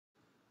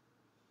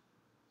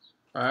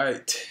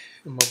Alright,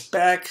 and we're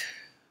back.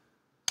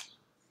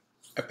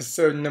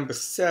 Episode number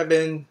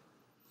 7.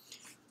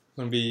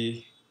 Gonna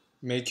be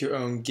make your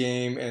own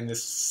game, and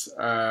this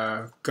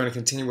gonna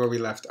continue where we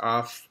left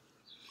off.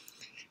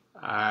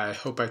 I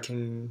hope I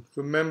can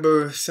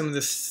remember some of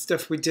the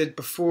stuff we did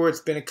before. It's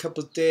been a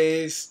couple of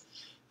days,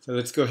 so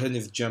let's go ahead and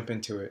just jump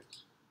into it.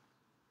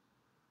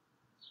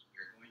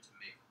 We're going to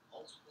make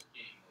multiple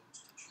game modes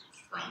to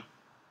choose from.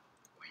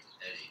 We're going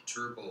to add a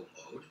turbo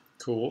mode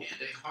Cool.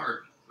 and a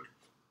hard mode.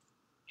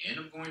 And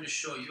I'm going to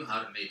show you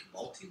how to make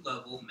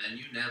multi-level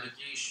menu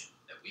navigation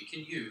that we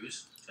can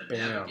use to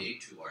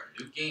navigate to our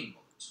new game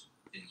modes,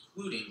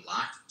 including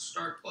locked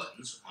start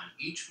buttons on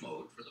each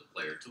mode for the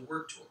player to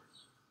work toward.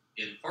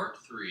 In part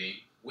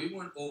 3, we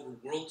went over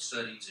world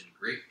settings in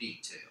great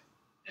detail,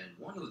 and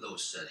one of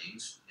those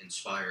settings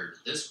inspired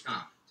this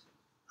comment.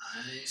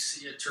 I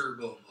see a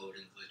turbo mode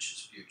in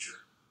Glitch's future.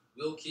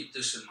 We'll keep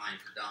this in mind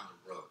for down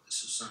the road.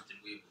 This is something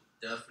we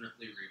will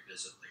definitely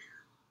revisit later.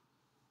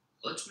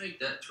 Let's make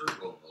that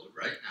turbo mode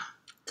right now.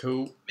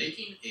 Cool.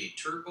 Making a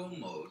turbo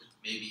mode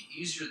may be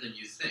easier than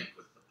you think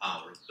with the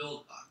power of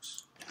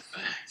Buildbox. In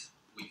fact,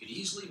 we could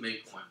easily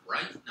make one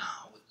right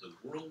now with the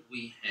world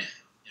we have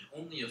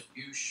in only a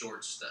few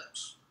short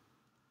steps.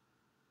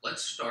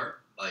 Let's start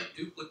by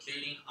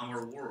duplicating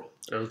our world.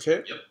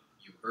 Okay. Yep,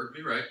 you heard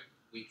me right.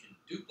 We can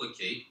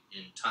duplicate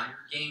entire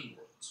game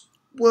worlds.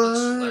 What? Let's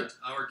select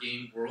our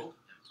game world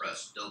and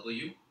press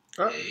W,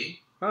 A,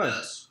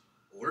 S,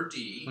 or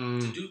D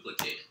to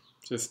duplicate it.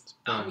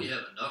 Now we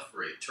have enough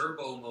for a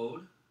turbo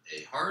mode,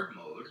 a hard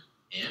mode,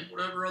 and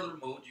whatever other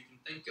mode you can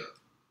think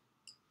of.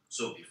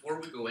 So before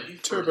we go any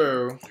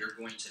further, we're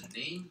going to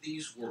name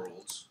these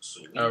worlds so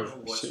we know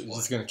what's what.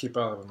 He's going to keep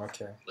all of them,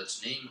 okay.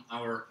 Let's name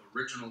our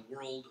original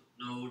world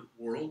node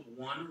World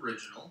 1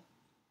 Original,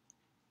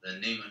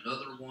 then name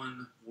another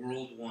one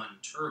World 1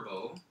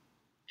 Turbo,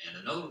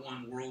 and another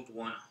one World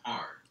 1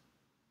 Hard.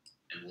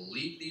 And we'll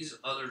leave these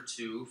other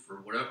two for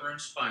whatever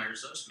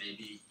inspires us,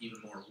 maybe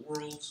even more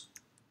worlds,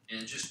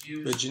 and just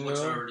use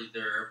what's already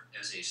there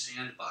as a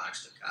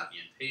sandbox to copy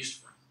and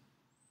paste from.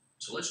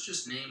 So let's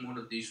just name one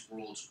of these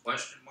worlds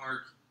question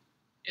mark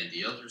and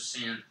the other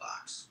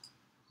sandbox.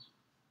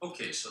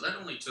 Okay, so that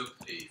only took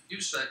a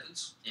few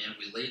seconds, and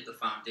we laid the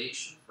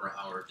foundation for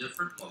our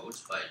different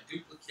modes by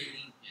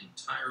duplicating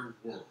entire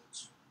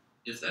worlds.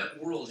 If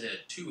that world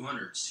had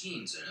 200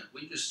 scenes in it,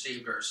 we just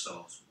saved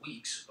ourselves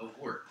weeks of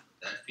work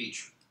with that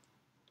feature.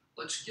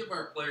 Let's give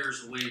our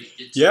players a way to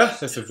get to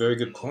that's a very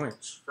good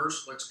point.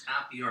 First, let's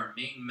copy our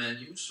main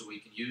menu so we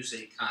can use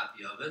a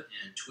copy of it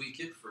and tweak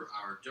it for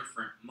our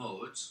different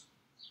modes.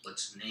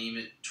 Let's name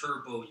it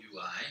Turbo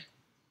UI.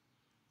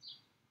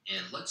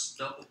 And let's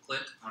double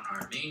click on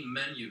our main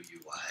menu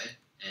UI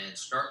and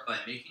start by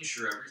making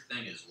sure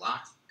everything is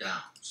locked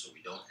down so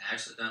we don't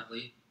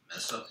accidentally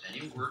mess up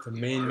any work the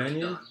main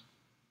menu done.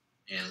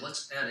 And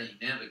let's add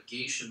a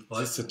navigation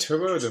button. Is this the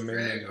turbo or the main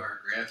drag menu? Our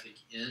graphic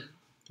in.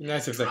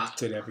 Nice if I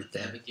did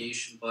everything. The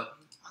navigation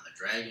button on the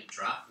drag and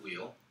drop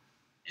wheel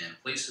and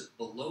place it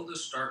below the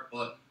start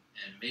button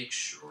and make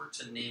sure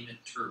to name it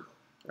Turbo.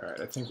 Alright,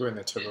 I think we're in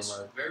the turbo mode.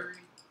 It's very,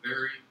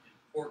 very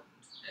important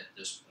at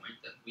this point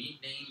that we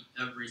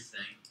name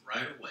everything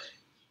right away,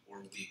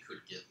 or we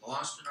could get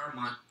lost in our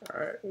mind.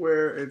 Alright,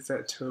 where is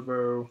that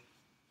turbo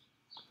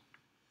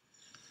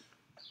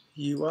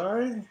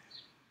UI?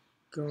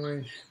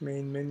 Going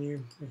main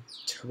menu,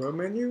 turbo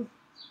menu?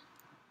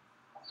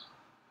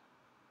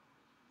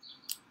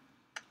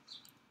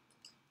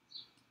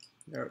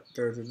 No,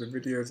 those are the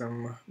videos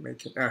I'm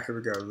making. Ah, here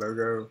we go,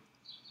 logo.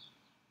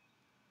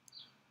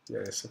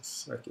 Yeah, this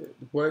looks like it.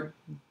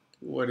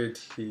 What did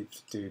he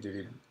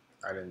do?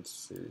 I didn't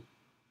see.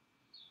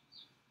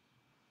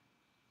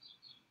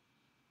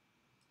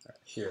 Right,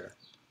 here.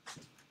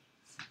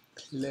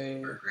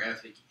 Play. Our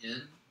graphic in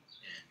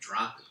and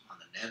drop it on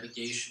the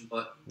navigation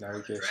button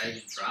on the drag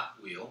and drop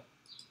wheel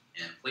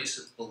and place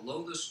it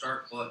below the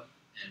start button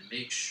and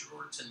make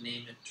sure to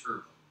name it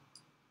Turbo.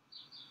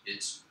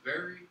 It's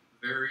very,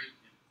 very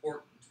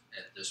important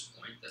at this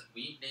point that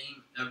we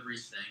name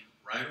everything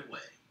right away,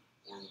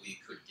 or we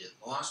could get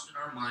lost in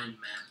our mind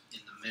map in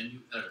the menu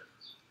editor.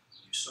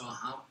 You saw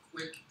how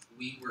quick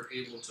we were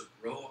able to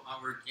grow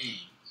our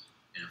game,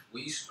 and if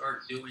we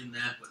start doing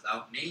that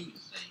without naming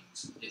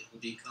things, it will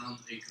become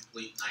a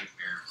complete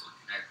nightmare for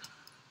connecting.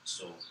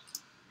 So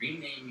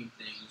renaming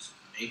things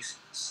makes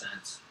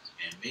sense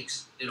and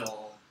makes it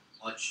all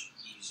much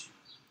easier.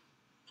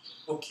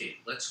 Okay,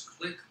 let's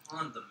click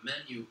on the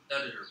menu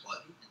editor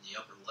button in the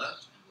upper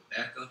left and go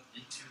back up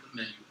into the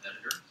menu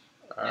editor.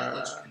 And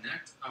let's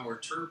connect our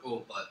turbo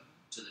button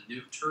to the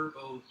new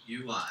turbo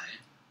UI.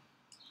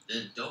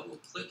 Then double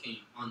clicking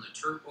on the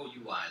turbo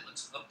UI,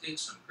 let's update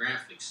some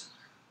graphics in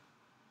there.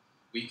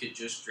 We could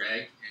just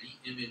drag any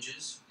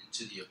images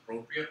into the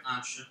appropriate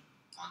option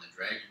on the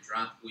drag and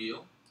drop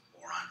wheel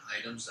or on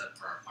items that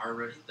are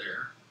already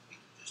there.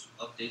 Just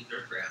update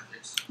their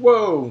graphics.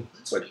 Whoa!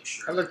 What?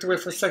 Sure I looked away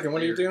for a second.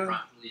 What are you doing?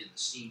 Properly in the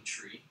scene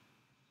tree.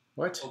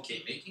 What?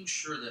 Okay, making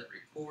sure that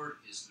record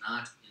is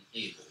not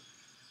enabled.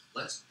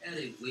 Let's add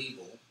a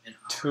label in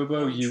our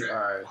Turbo UI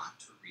font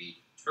to read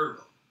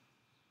Turbo.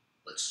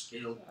 Let's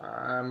scale.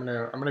 I'm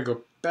gonna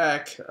go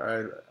back.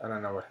 I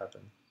don't know what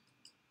happened.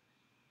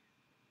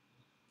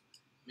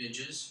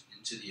 Images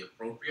into the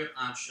appropriate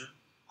option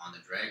on the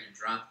drag and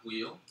drop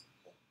wheel.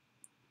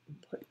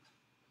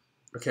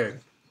 Okay,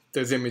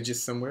 there's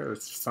images somewhere.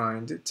 Let's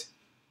find it.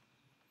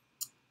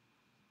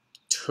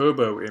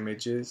 Turbo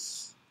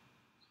images.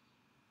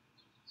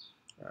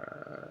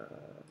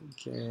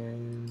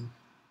 Game.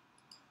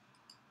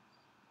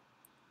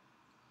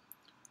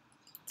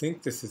 I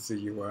think this is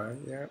the UI.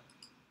 Yeah.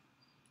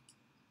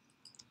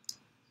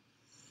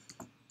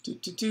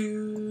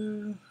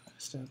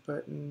 Start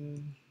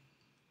button.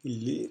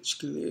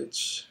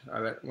 Glitch.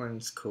 Oh, that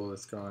one's cool.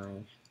 It's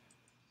going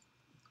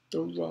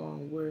the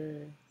wrong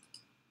way.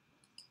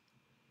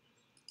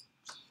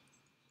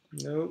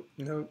 Nope.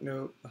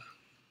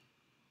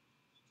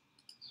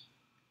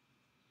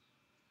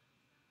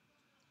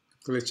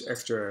 Glitch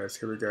extras.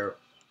 Here we go.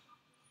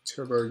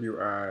 Turbo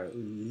UI.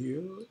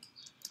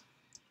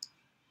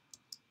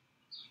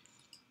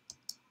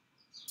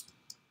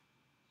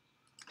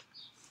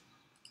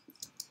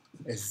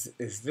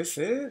 Is this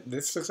it?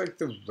 This looks like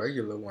the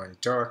regular one.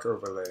 Dark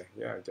overlay.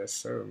 Yeah, I guess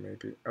so.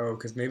 Maybe. Oh,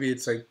 because maybe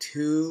it's like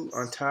 2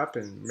 on top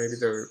and maybe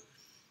they're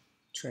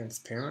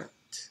transparent.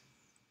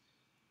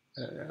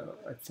 I don't know.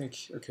 I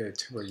think, okay,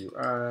 Turbo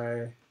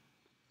UI.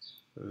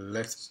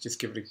 Let's just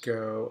give it a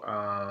go.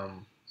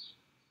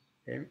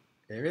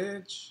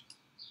 Image?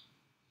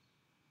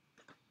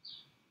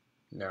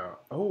 No.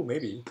 Oh,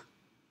 maybe.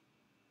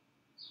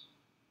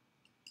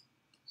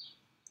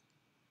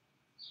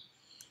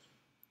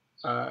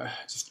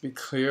 Just to be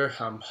clear,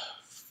 I'm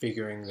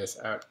figuring this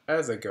out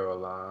as I go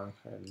along.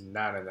 I'm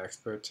not an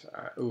expert.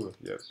 Ooh,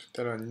 yep. Put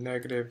that on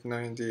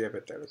 -90. I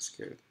bet that looks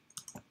good.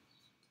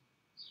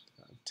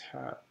 On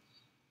top.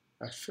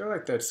 I feel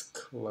like that's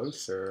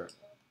closer.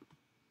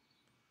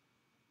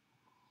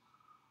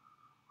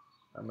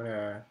 I'm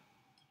gonna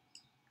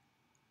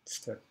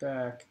step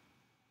back.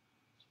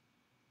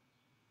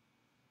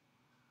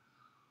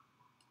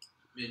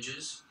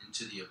 Images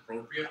into the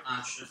appropriate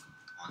option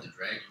on the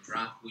drag and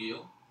drop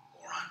wheel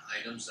or on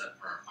items that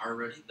are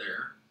already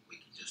there. We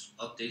can just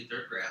update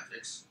their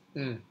graphics.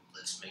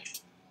 Let's make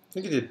sure. I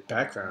think it did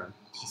background.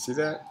 Did you see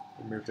that?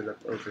 We moved it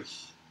up over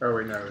here. Oh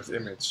wait, no, it was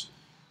image.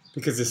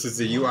 Because this is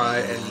the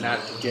UI and not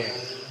the game.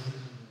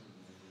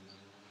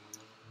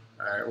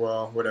 Alright,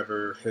 well,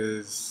 whatever.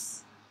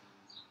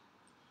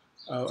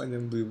 Oh, and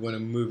then we want to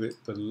move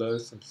it below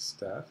some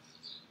stuff.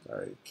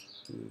 Like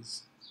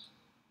these.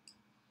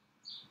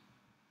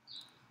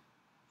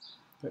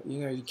 But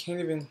you know, you can't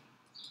even.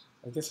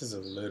 I guess there's a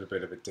little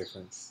bit of a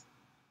difference.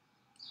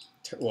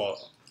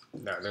 Well,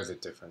 no, there's a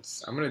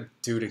difference. I'm gonna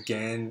do it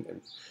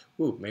again.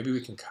 Ooh, maybe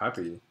we can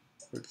copy.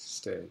 Oops,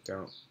 stay.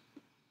 Don't.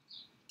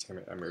 Damn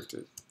it, I moved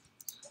it.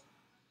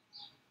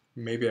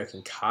 Maybe I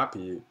can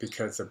copy it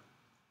because of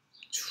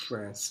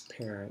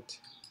transparent.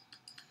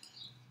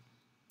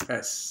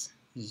 S.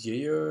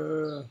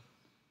 Yeah.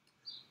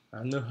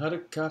 I know how to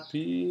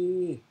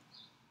copy.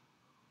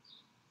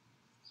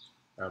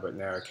 Oh, but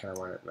now I kind of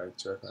want it like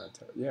directly on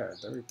top. Yeah,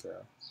 there we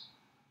go.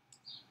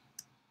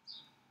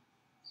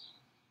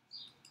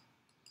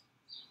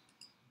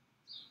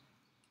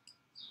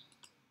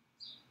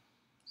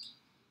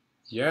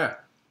 Yeah.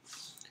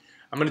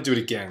 I'm going to do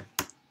it again.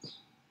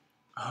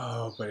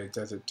 Oh, but it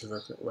does it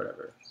directly.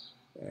 Whatever.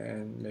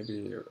 And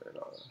maybe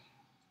it'll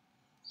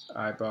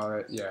eyeball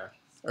it. Yeah.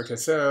 Okay,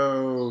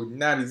 so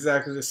not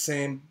exactly the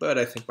same, but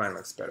I think mine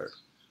looks better.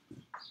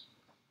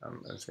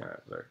 I'm just going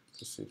to look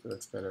to see if it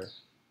looks better.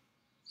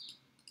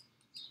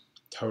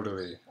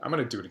 Totally. I'm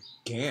going to do it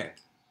again.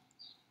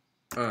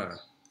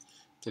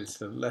 Did it to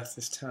the left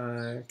this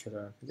time because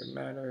I don't think it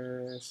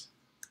matters.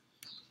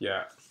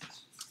 Yeah,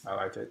 I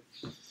like it.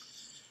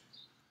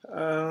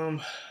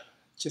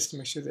 Just to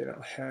make sure they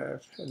don't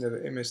have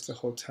another image the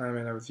whole time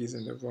and I was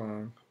using the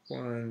wrong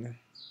one.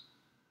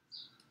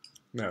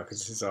 No, because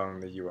this is all in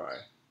the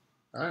UI.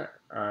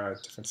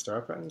 Alright, different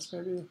start buttons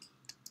maybe?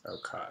 Oh,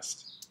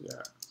 cost.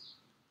 Yeah.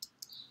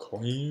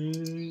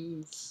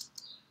 Coins.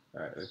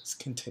 Alright, let's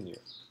continue.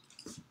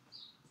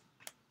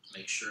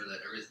 Make sure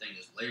that everything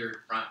is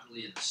layered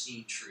properly in the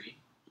scene tree.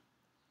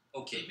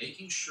 Okay,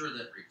 making sure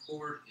that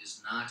record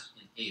is not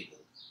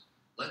enabled.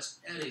 Let's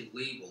add a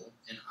label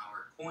in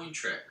our coin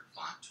tracker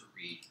font to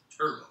read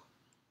Turbo.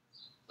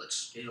 Let's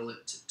scale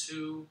it to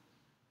 2,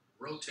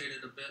 rotate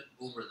it a bit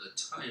over the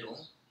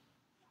title,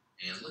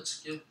 and let's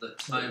give the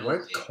title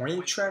what? a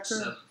Coin tracker?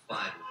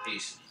 0.75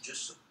 opacity.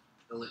 Just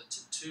scale it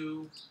to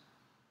 2,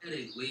 add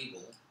a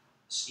label,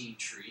 scene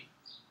tree.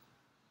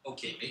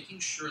 Okay, making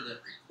sure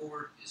that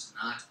record is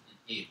not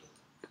enabled.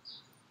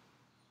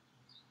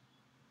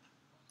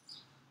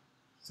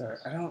 Sorry,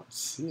 I don't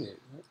see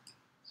it.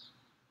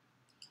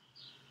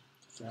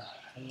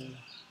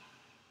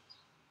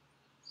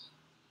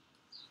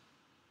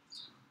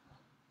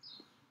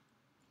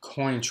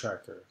 Coin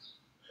tracker.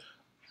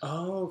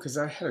 Oh, because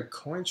I had a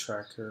coin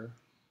tracker.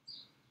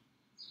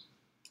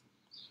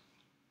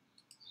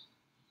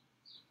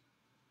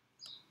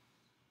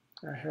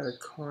 I had a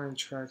coin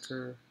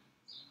tracker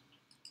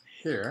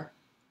here.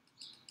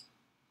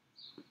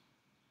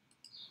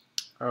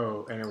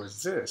 Oh, and it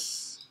was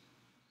this,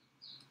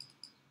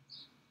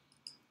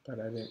 but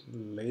I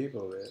didn't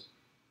label it,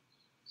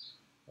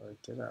 or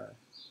did I?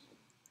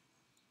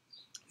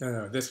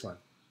 No, this one.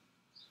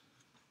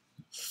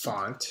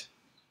 Font,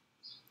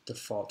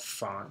 default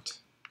font.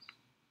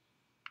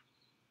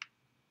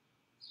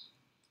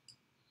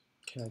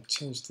 Can I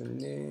change the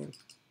name?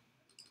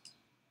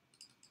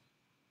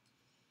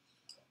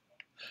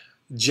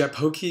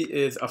 Japoki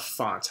is a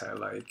font I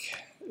like,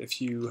 if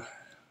you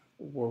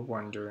were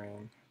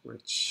wondering,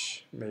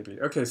 which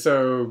maybe. Okay,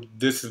 so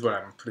this is what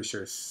I'm pretty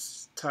sure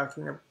it's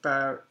talking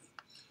about.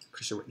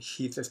 Pretty sure what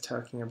Heath is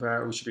talking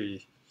about. We should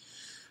be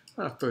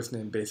on a first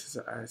name basis,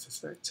 I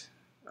suspect.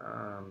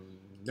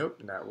 Nope,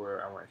 not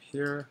where I want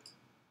here.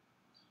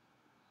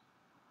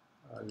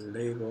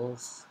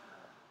 Labels.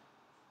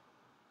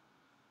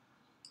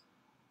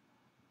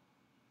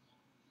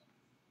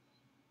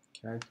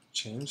 Can I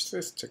change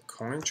this to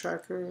coin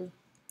tracker?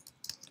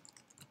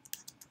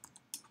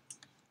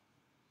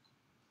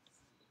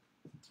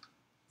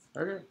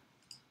 Okay.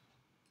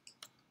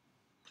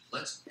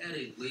 Let's add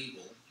a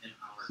label in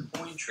our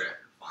coin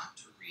tracker font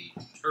to read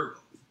Turbo.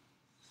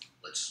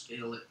 Let's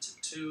scale it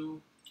to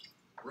 2,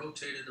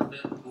 rotate it a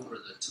bit over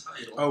the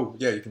title. Oh,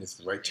 yeah, you can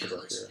just write Turbo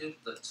here. Let's give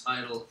the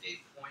title a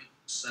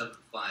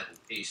 0.75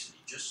 opacity,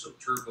 just so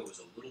Turbo is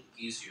a little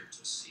easier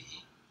to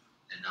see.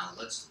 And now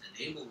let's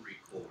enable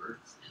record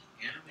and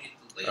animate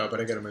the label. Oh, but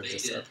I gotta move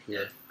this up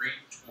here. At frame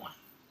 20.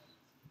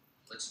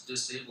 Let's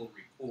disable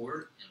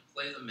record and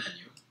play the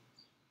menu.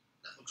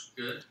 That looks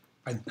good.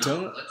 I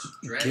don't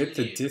get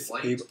the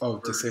disable.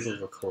 Oh,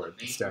 disable record.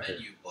 Main it's down here.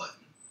 menu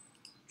button.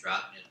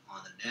 Dropping it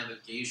on the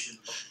navigation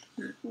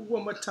button.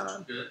 One more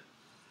time. Good.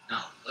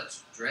 Now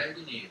let's drag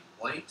in a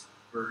white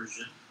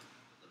version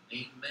of the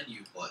main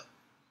menu button.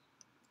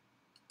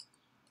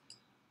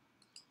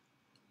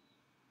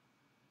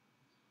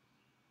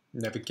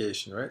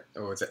 Navigation, right?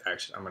 Or is it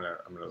action? I'm gonna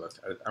look.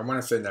 I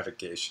want to say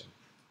navigation.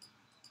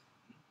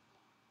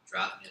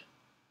 Dropping it.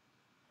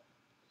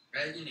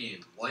 Dragging a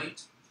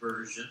white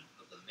version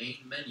of the main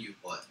menu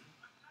button.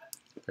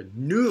 I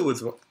knew it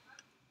was. All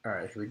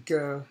right, here we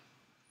go.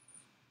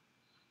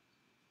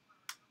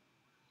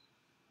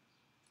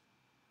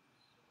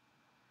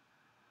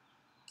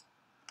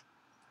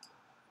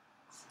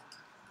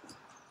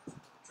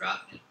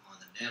 Dropping it on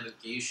the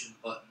navigation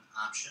button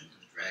option in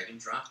the drag and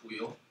drop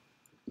wheel.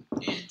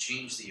 And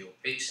change the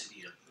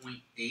opacity to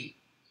 0.8,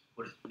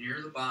 put it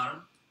near the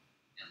bottom,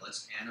 and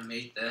let's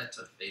animate that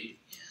to fade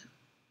in.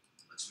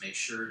 Let's make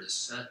sure it is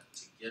set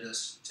to get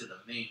us to the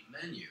main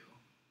menu,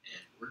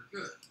 and we're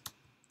good.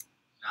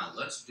 Now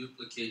let's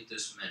duplicate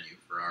this menu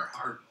for our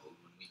hard mode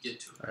when we get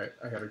to it. Alright,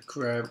 I gotta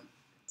grab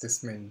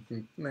this main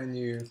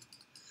menu,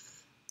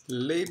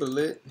 label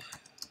it,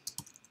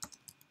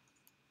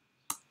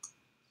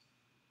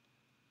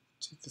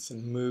 this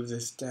and move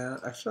this down.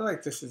 I feel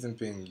like this isn't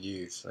being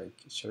used. Like,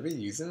 should I be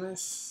using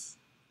this?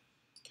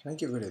 Can I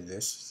get rid of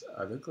this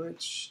other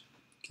glitch?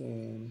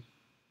 Game.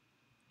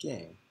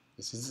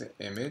 This is the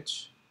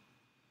image.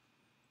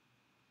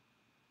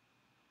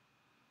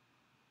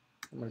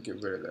 I'm gonna get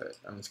rid of that.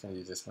 I'm just gonna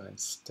use this one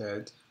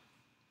instead.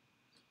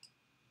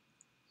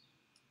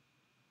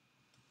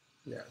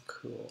 Yeah,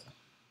 cool.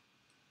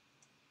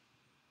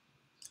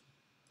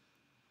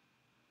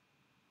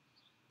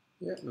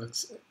 Yeah, it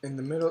looks in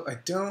the middle. I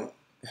don't.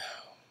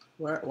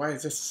 Why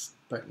is this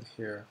button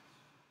here?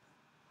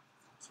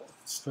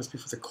 It's supposed to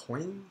be for the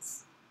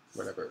coins?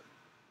 Whatever.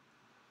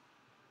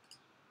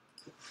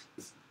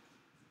 Let's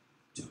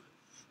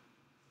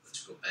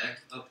go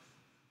back up.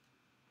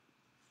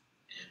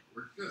 And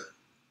we're good.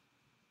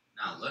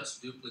 Now let's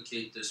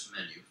duplicate this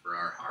menu for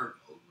our hard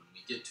mode when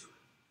we get to it.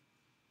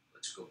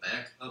 Let's go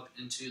back up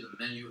into the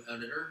menu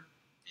editor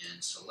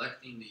and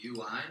selecting the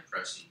UI,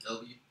 pressing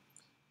W.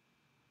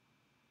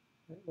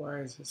 Why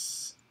is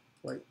this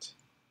white?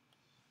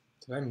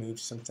 Did I move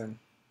something?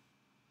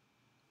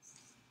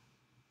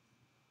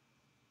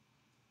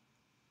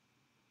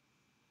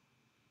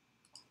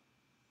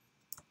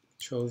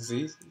 Control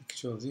Z,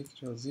 Control Z,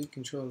 Control Z,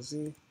 Control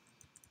Z.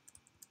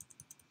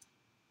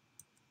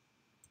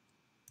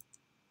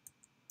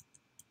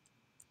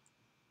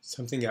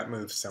 Something got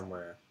moved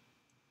somewhere,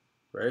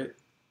 right?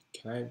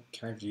 Can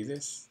I view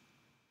this?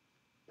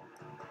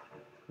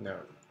 No.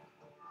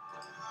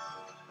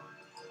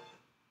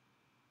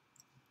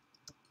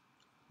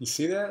 You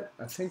see that?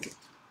 I think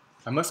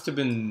I must have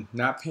been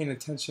not paying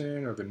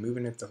attention or been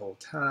moving it the whole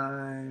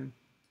time.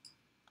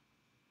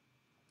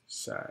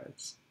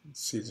 Sides.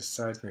 Let's see the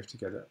sides move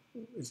together.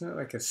 Isn't it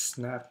like a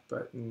snap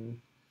button?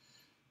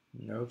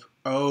 Nope.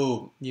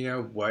 Oh, you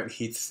know what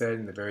Heath said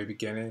in the very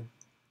beginning?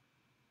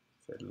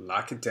 He said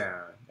lock it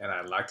down. And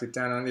I locked it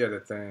down on the other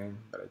thing,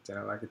 but I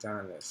didn't lock it down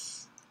on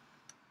this.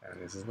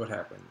 And this is what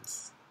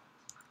happens.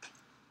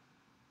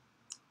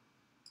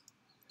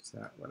 It's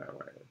not what I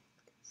wanted.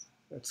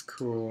 That's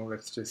cool.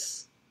 Let's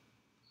just.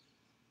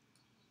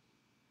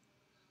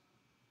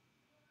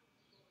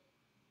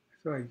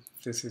 I feel like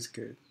this is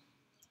good.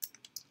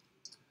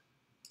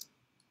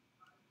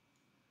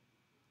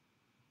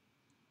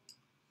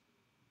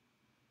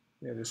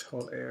 Yeah, this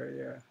whole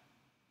area.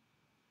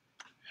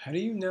 How do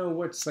you know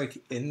what's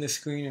like in the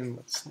screen and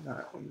what's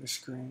not in the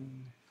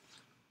screen?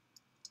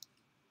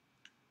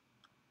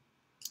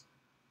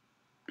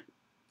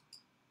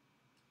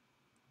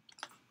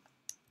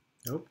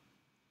 Nope.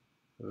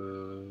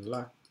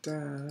 Lockdown.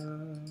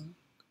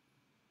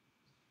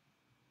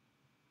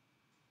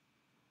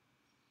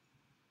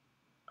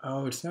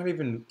 Oh, it's not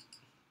even,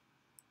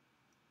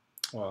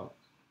 well,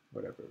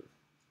 whatever.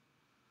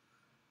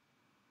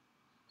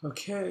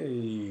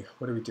 Okay,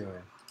 what are we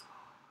doing?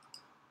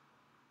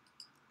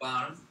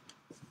 Bottom,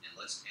 and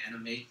let's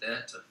animate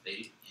that to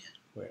fade in.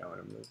 Wait, I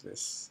want to move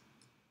this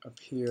up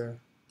here.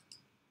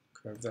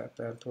 Grab that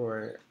bad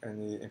boy, and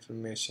the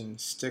information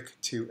stick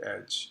to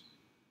edge.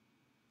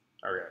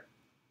 Okay.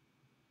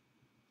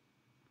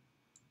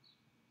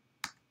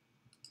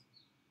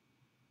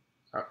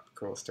 Oh,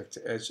 cool, stick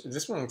to edge.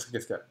 This one looks like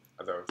it's got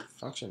other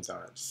functions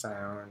on it.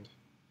 Sound.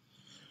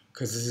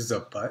 Because this is a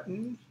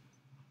button?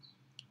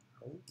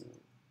 Oh.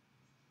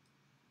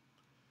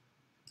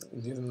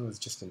 The other one was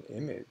just an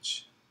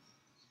image.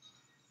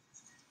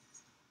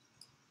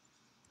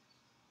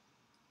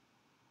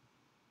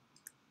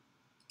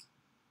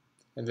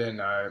 And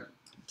then I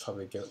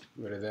probably get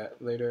rid of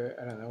that later.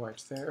 I don't know why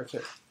it's there.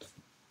 Okay.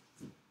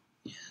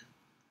 And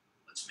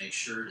let's make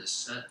sure it is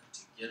set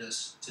to get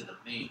us to the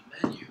main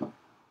menu, and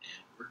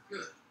we're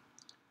good.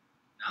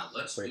 Now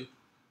let's do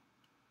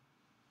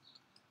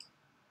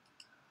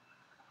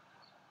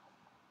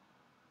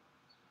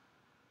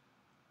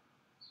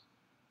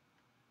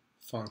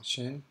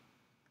function,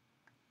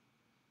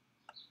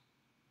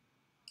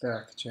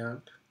 back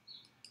jump.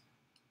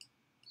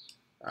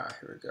 Ah,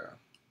 here we go.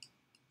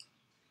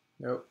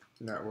 Nope,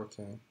 not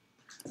working.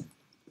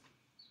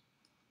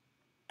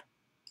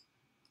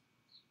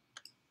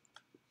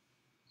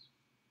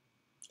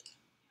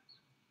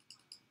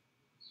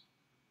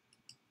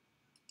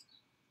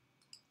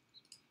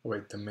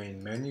 Wait, the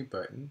main menu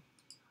button.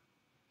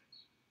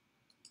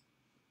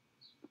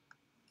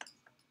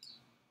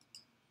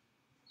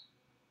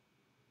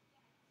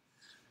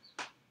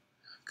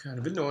 Kind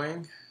of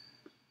annoying.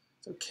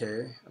 It's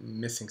okay.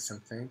 I'm missing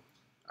something.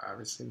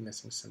 Obviously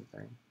missing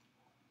something.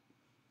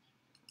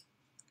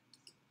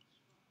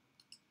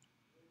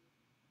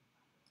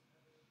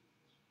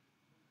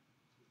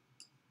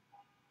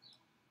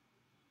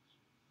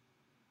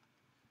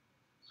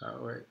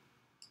 Oh, wait.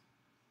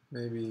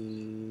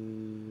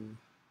 Maybe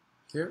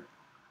here?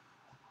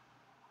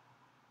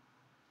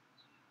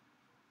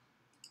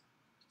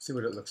 See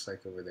what it looks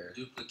like over there.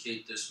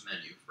 Duplicate this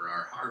menu for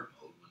our hard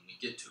mode when we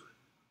get to it.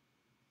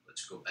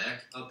 Let's go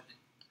back up.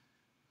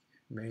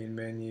 Main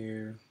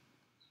menu.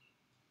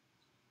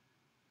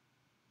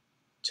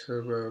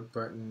 Turbo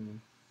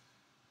button.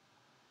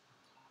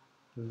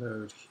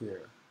 Load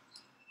here.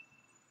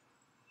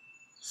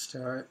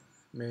 Start.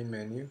 Main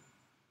menu.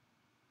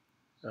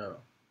 Oh.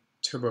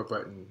 Turbo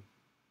button.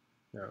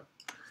 No.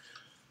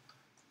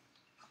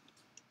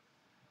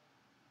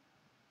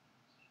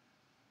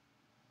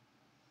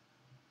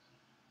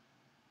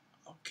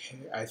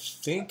 Okay, I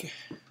think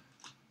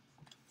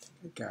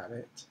I got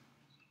it.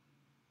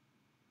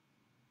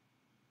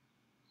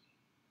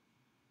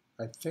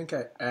 I think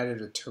I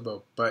added a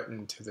turbo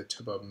button to the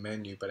turbo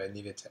menu, but I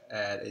needed to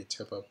add a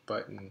turbo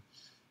button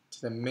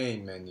to the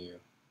main menu.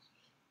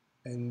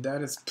 And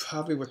that is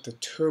probably what the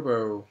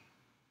turbo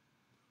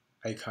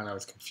icon I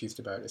was confused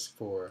about is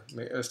for.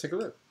 Let's take a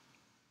look.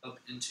 Up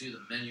into the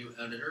menu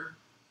editor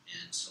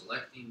and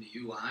selecting the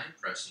UI,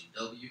 pressing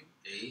W,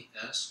 A,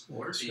 S,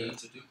 or D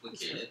to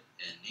duplicate it,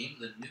 and name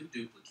the new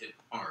duplicate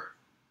part.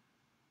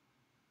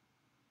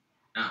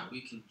 Now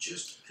we can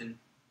just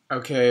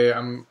okay, I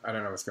don't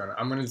know what's going on.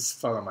 I'm gonna just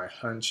follow my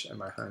hunch, and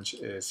my hunch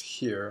is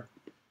here.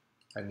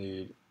 I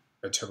need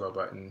a turbo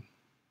button.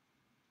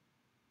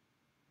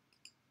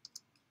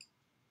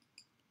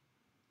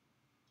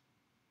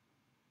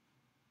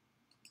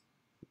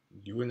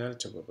 You were not a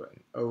turbo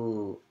button.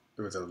 Oh,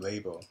 it was a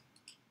label.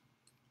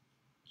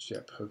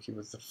 Jet Pokey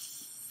was the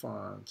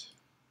font.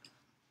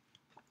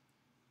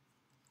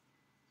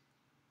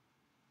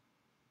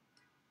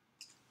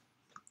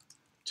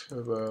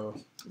 Turbo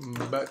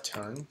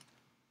button.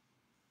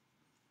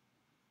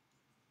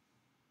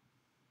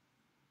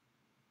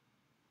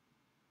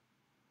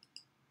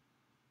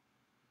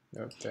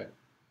 Nope, that.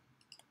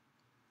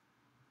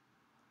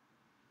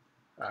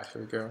 Ah,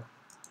 here we go.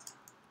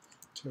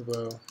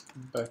 Turbo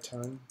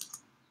button.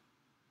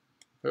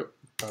 Oh,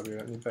 probably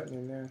don't need button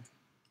in there.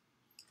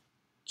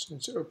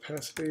 Change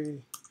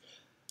opacity.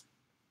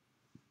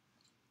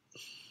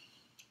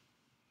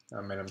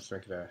 Oh man, I'm just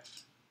making a.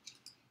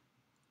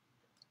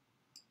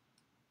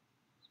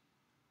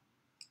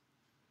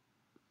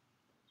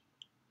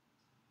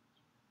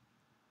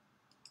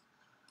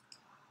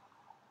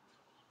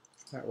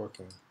 It's not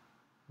working.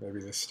 Maybe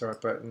the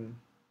start button.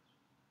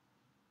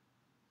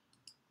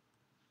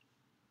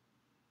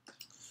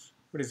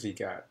 What has he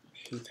got?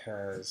 He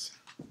has.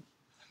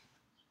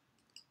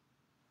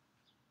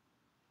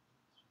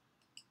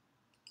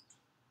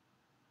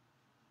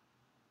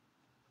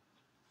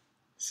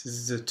 This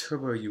is the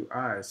Turbo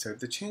UI. So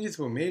the changes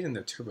were made in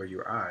the Turbo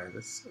UI. I'm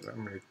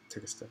going to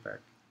take a step back.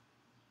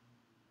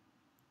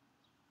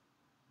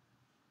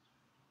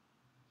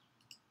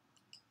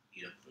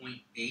 Need a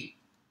 0.8,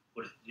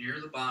 put it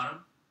near the bottom,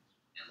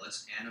 and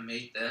let's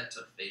animate that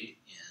to fade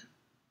in.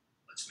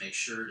 Let's make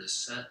sure it is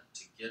set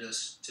to get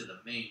us to the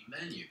main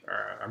menu.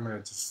 Alright, I'm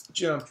going to just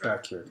jump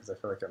back here because I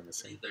feel like I'm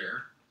missing.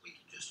 There, we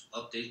can just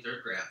update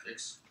their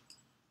graphics.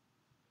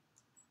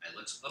 Alright,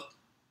 let's up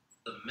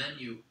the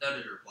menu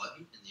editor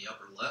button in the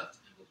upper left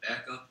and go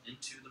back up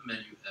into the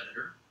menu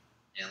editor.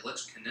 And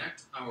let's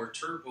connect our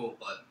turbo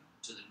button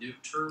to the new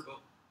turbo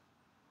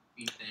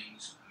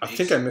things. I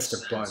think I missed a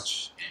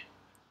bunch.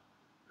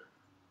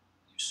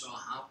 You saw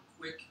how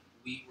quick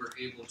we were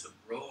able to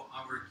grow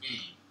our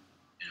game.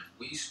 And if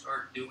we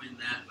start doing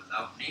that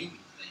without naming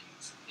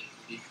things, it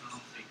will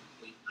become a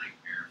complete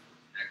nightmare for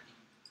connecting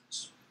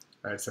things.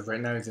 Alright, so right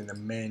now he's in the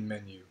main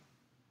menu.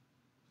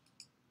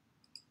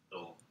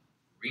 So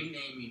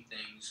renaming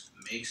things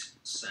makes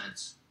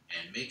sense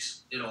and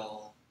makes it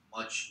all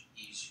much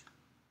easier.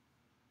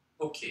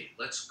 Okay,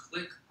 let's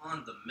click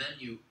on the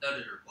menu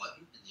editor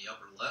button in the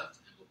upper left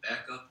and go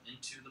back up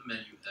into the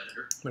menu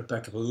editor. I'm going to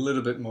back up a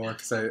little bit more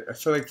because I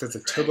feel like there's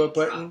a turbo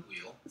button.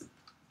 Wheel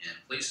and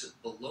place it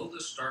below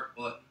the start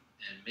button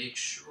and make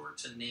sure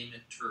to name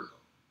it turbo.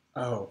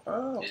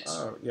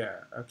 Oh,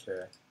 yeah,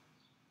 okay.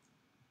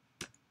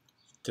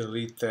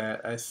 Delete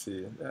that. I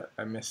see.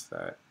 I missed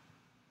that.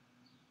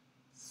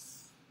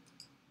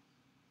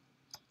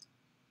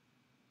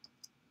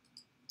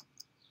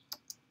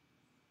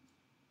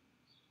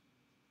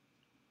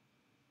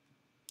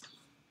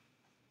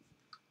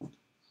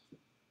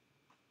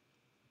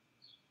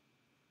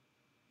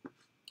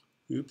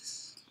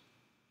 Oops.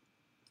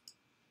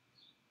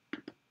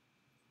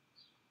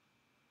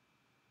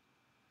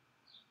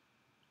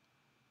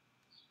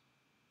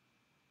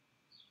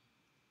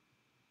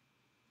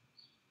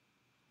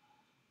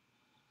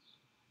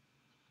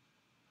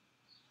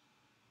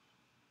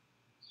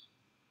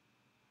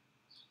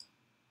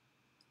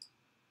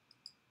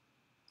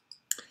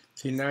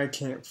 See, now I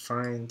can't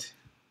find.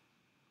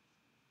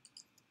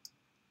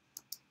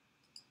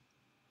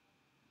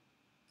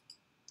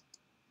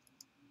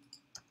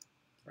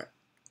 I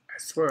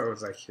swear it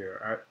was like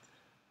here.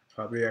 I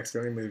probably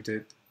accidentally moved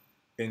it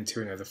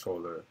into another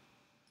folder.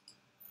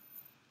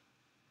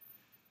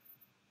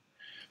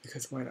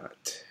 Because why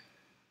not?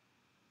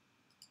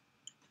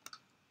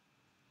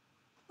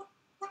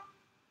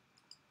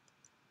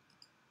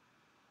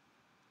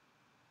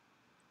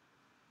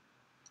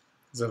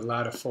 There's a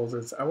lot of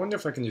folders. I wonder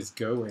if I can just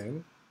go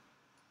in,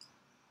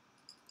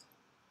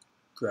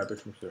 grab it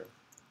from here.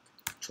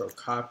 Control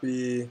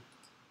copy,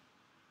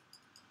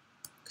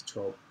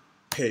 control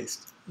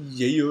paste.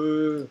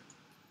 Yeah.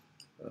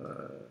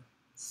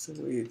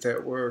 Sweet,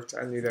 that worked.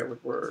 I knew that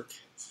would work.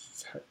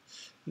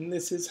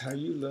 This is how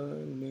you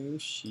learn new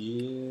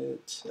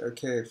shit.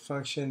 Okay,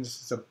 functions.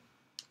 This is a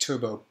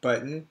turbo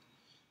button.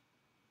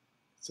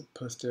 It's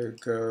supposed to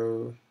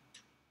go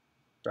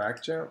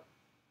back jump.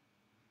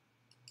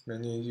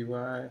 Menu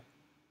UI.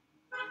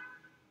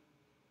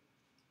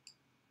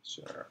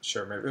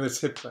 Sure, maybe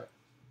let's hit play.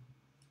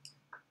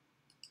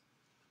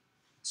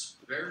 It's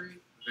very,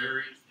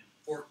 very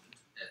important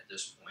at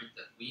this point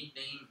that we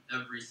name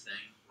everything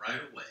right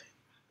away,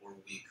 or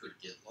we could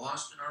get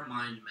lost in our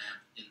mind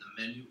map in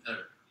the menu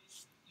editor.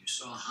 You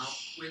saw how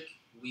quick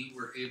we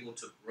were able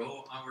to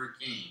grow our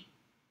game,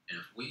 and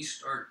if we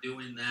start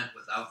doing that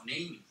without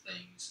naming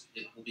things,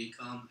 it will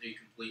become a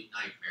complete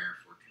nightmare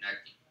for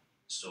connecting.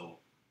 So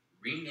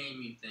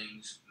renaming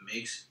things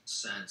makes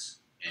sense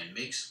and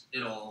makes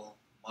it all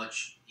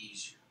much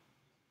easier.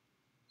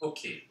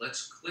 Okay,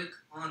 let's click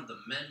on the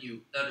menu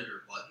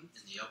editor button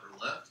in the upper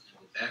left and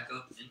go back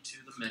up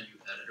into the menu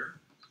editor.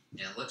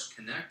 And let's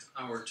connect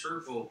our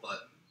turbo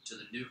button to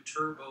the new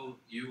turbo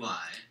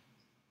UI.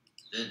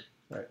 Then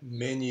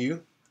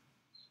menu.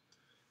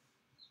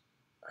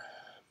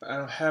 But I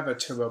don't have a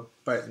turbo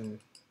button.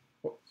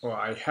 Well,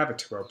 I have a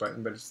turbo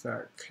button, but it's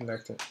not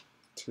connected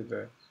to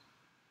the.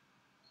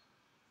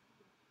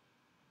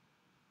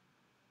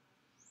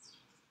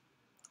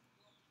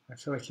 I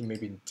feel like he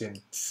maybe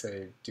didn't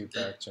say do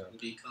back jump. It will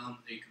become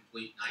a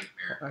complete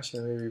nightmare. Well,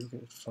 actually, maybe we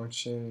can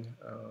function.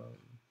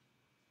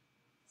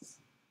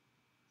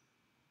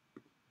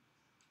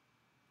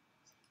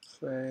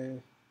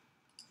 Play.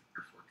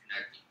 For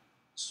connecting.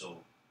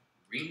 So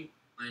rename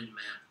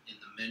map in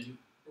the menu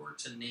or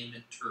to name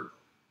it turbo.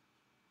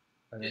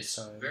 It's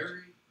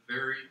very,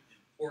 very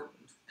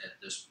important at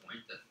this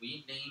point that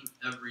we name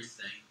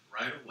everything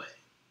right away,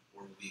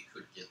 or we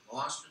could get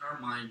lost in our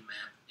mind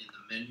map in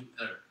the menu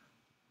editor.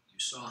 You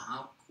saw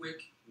how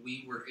quick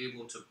we were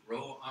able to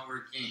grow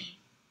our game,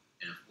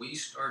 and if we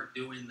start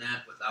doing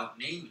that without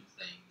naming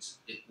things,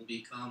 it will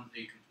become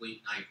a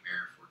complete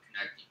nightmare for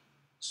connecting.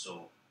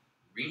 So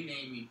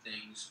renaming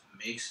things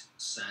makes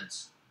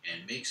sense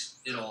and makes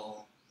it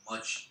all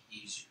much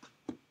easier.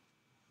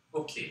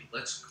 Okay,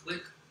 let's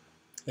click.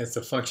 It's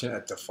the function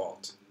at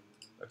default.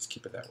 Let's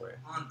keep it that way.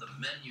 On the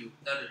menu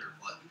editor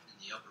button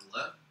in the upper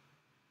left.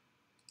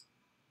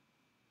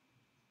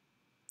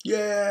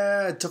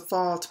 Yeah,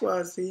 default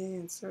was the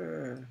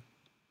answer.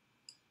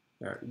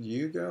 Now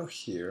you go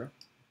here.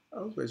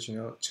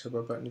 Original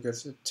turbo button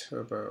goes to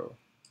turbo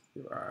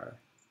UI.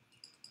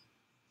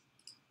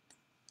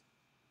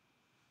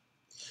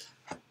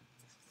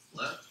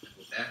 Left and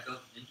go back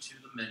up into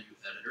the menu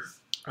editor.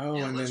 Oh,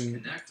 and let's then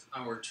connect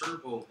our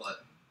turbo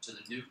button to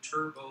the new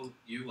turbo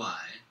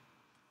UI.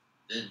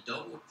 Then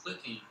double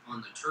clicking on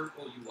the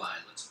turbo UI,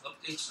 let's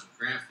update some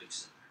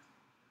graphics in there.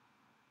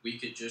 We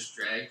could just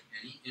drag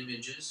any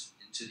images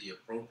into the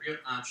appropriate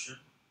option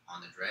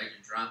on the drag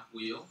and drop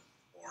wheel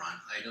or on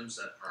items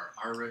that are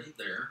already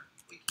there.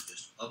 We can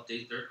just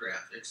update their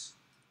graphics.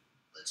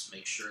 Let's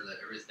make sure that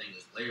everything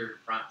is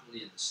layered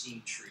properly in the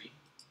scene tree.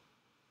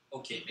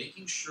 Okay,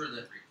 making sure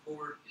that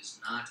record is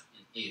not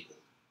enabled.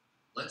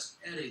 Let's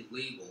add a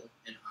label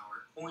in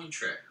our coin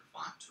tracker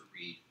font to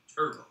read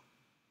turbo.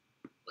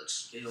 Let's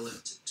scale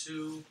it to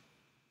 2,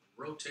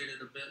 rotate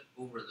it a bit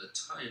over the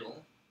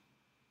title,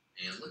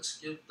 and let's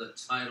give the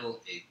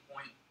title a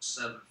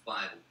 0.75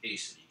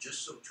 opacity,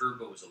 just so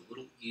turbo is a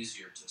little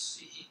easier to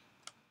see.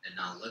 And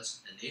now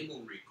let's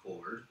enable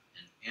record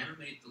and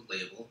animate the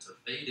label to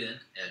fade in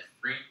at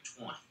frame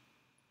 20.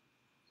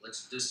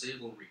 Let's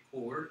disable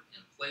record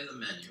and play the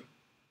menu.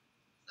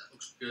 That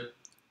looks good.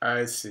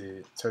 I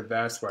see. So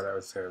that's what I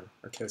was saying.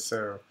 Okay,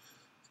 so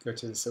go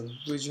to this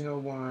original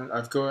one.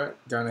 I've gone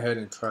ahead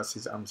and crossed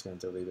these. I'm just going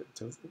to delete it.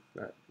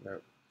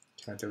 Nope.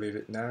 Can I delete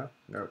it now?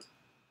 Nope.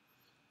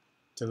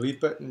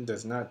 Delete button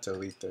does not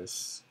delete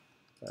this.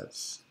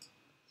 That's,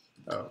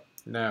 oh,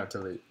 now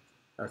delete.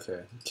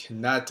 Okay,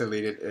 cannot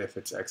delete it if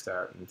it's X'd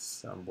out in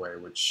some way,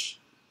 which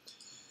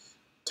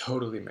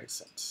totally makes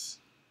sense.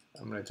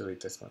 I'm going to delete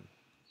this one.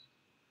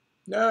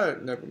 No,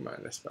 never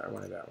mind. That's why I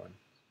wanted that one.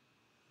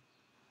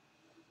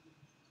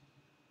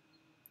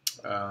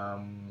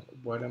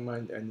 What am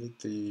I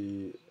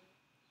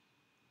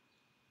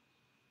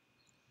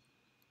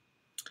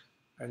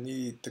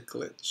need the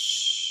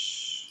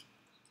glitch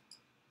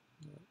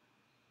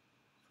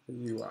for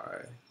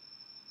UI.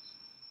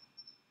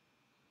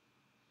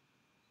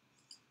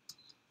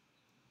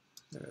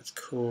 That's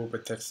cool,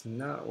 but that's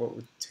not what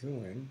we're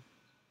doing.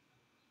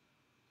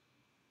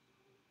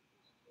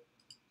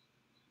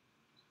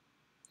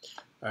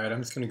 Alright,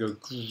 I'm just going to go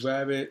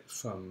grab it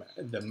from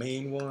the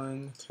main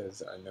one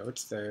because I know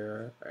it's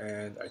there,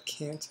 and I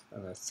can't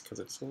unless because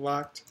it's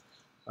locked.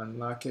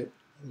 Unlock it,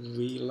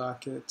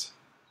 relock it,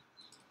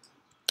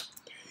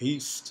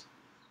 paste,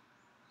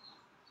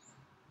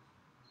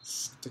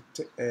 stick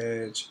to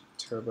edge,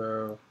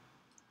 turbo.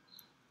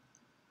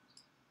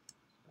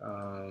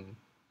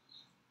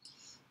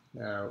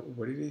 Now,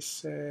 what did he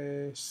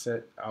say?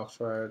 Set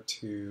alpha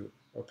to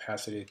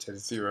opacity to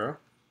 0.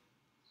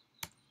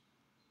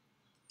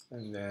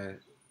 And then,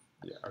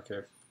 yeah,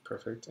 okay,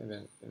 perfect. And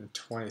then in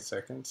 20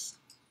 seconds,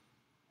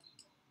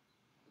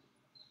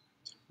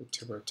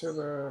 turbo,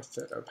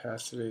 set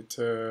opacity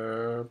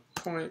to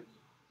 0.9.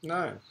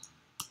 And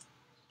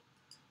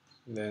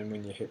then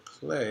when you hit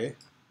play,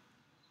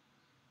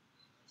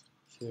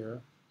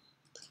 here,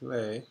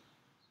 play,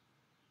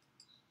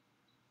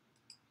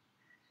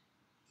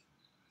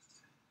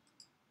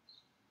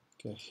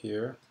 okay,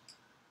 here,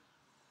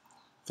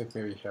 I think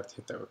maybe you have to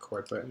hit that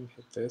record button,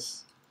 hit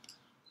this,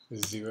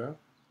 0,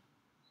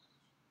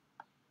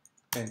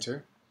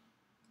 enter.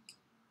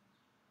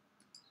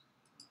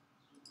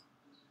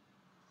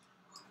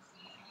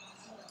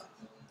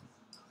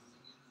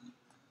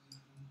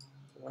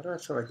 Why do I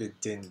feel like it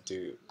didn't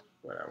do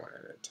what I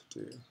wanted it to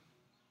do?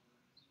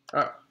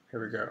 Oh, here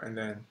we go, and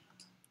then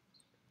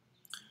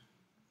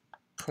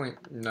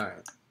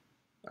 0.9.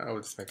 I'll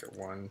just make it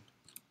 1.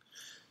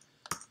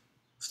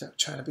 Stop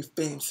trying to be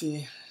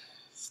fancy.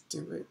 Let's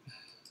do it.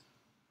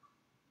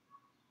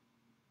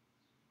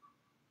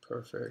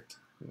 Perfect.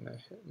 And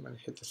I'm going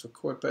to hit this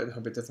record button.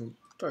 Hope it doesn't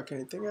fuck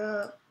anything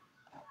up.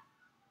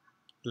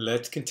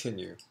 Let's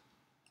continue.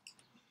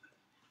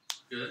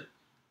 Good.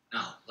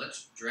 Now,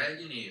 let's drag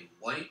in a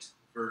white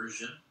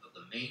version of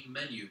the main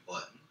menu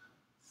button,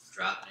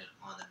 dropping it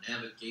on the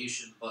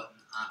navigation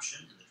button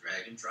option in the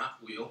drag and drop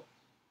wheel,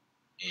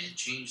 and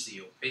change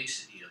the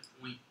opacity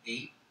to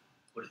 0.8,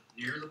 put it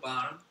near the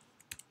bottom,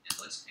 and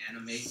let's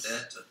animate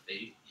that to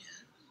fade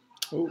in.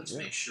 Oh, let's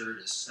make sure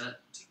it is set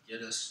to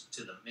get us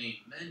to the main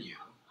menu,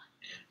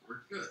 and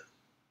we're good.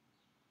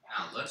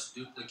 Now, let's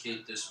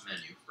duplicate this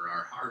menu for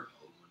our hard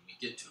mode when we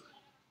get to it.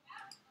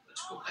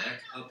 Let's go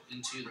back up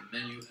into the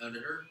menu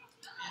editor.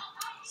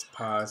 Let's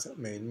pause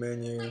main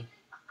menu.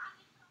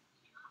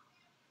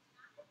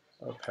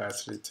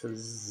 Opacity to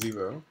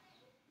 0.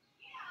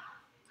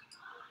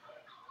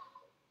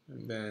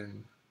 And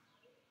then,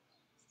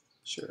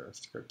 sure,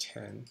 let's go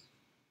 10.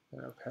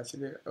 And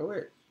opacity, oh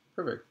wait,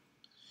 perfect.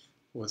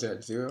 Was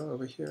that 0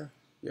 over here?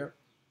 Yep.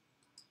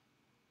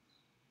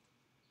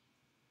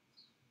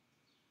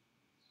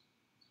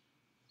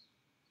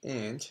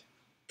 And,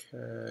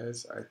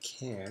 because I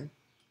can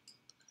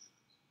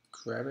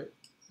grab it.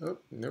 Oh,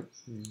 nope,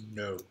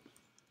 no.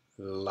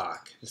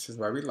 Lock. This is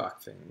why we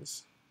lock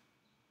things.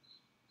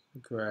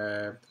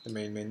 Grab the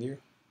main menu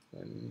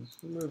and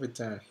move it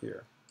down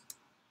here.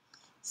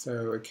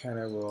 So it kind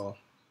of will,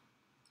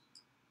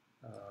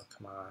 oh,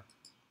 come on.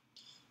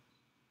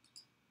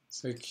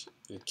 So it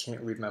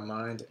can't read my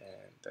mind,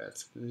 and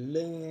that's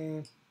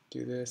lame.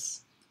 Do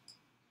this.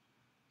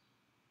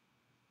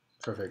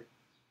 Perfect.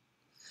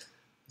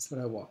 That's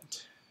what I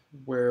want.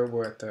 Where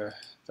we're at the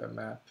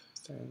map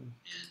thing.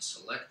 And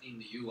selecting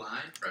the UI,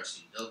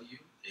 pressing W,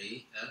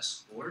 A,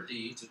 S, or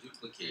D to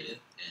duplicate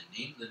it, and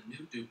name the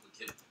new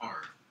duplicate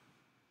part.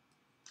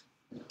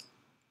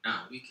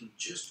 Now we can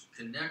just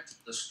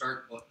connect the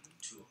start button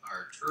to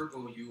our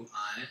Turbo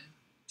UI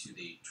to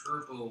the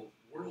Turbo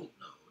World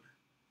node,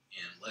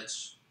 and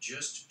let's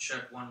just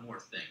check one more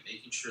thing,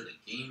 making sure the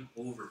Game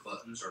Over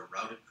buttons are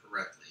routed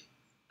correctly,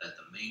 that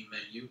the main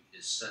menu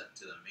is set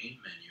to the main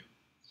menu,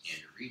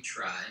 and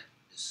Retry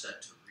is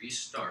set to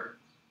Restart,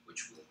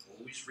 which will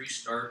always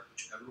restart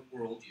whichever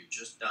world you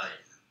just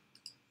died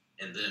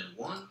in. And then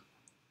one.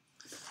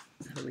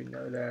 How do we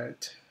know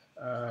that?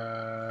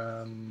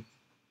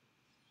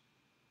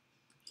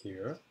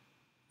 Here.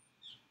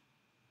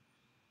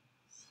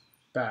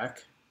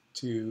 Back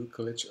to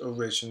glitch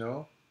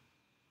original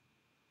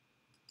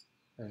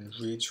and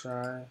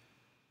retry.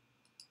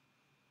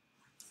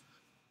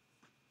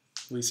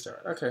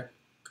 Restart. Okay,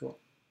 cool.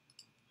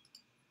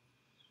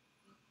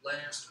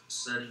 Last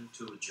setting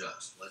to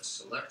adjust. Let's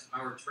select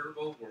our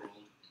Turbo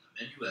World in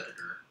the menu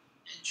editor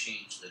and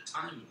change the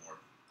time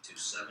warp to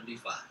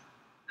 75.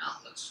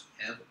 Now let's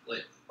have a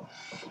play.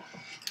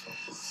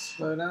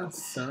 Slow down,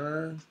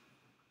 son.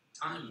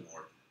 Time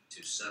warp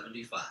to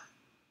 75.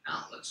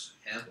 Now let's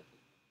have a play.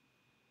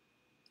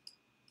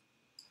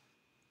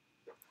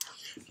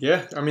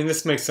 Yeah, I mean,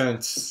 this makes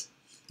sense.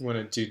 You want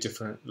to do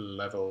different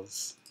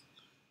levels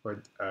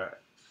or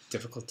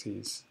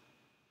difficulties.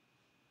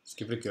 Let's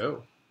give it a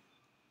go.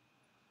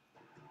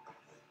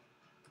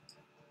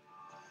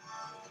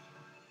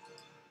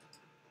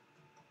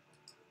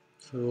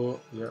 Cool,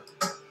 yep.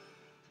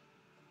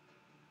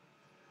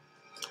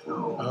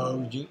 Oh, I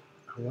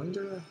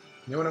wonder,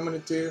 you know what I'm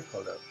going to do?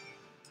 Hold up.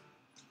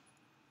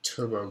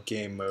 Turbo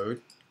game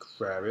mode,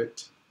 grab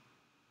it,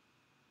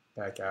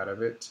 back out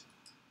of it.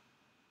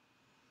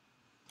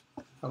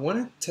 I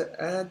wanted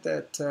to add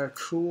that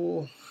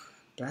cool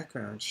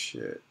background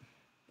shit.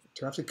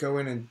 Do I have to go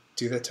in and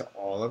do that to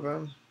all of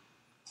them?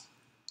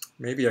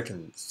 Maybe I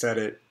can set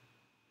it,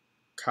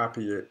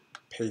 copy it,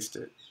 paste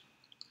it.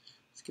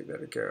 Let's give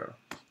that a go.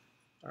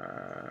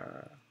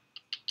 I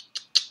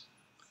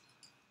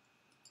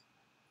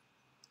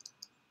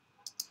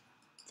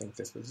think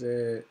this was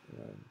it.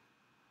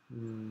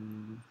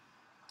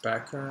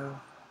 Background.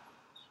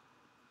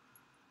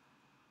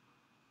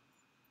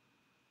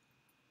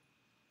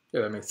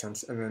 Yeah, that makes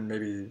sense. And then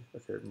maybe,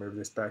 okay, move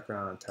this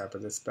background on top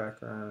of this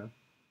background.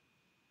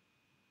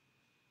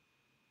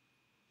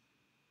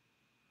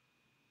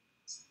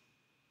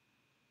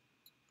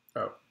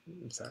 Oh,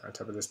 I'm sorry, on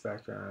top of this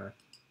background.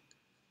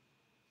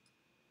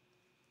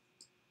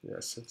 Yeah,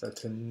 set that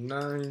to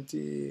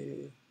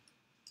 90.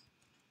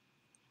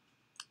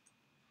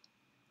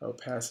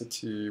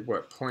 Opacity,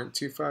 what,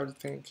 0.25, I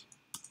think?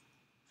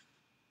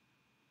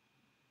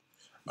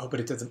 Oh, but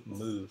it doesn't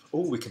move.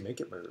 Oh, we can make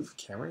it move,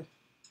 can we?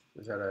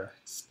 Is that a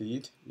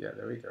speed? Yeah,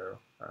 there we go.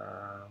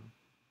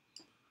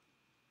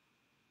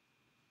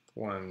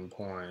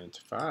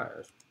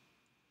 1.5.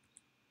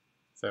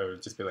 So it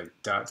would just be like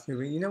dots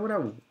moving. You know what I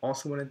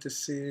also wanted to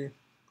see? In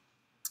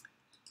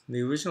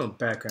the original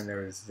background,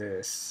 there was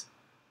this.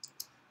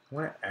 I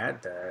want to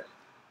add that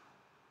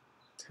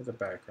to the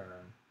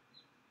background.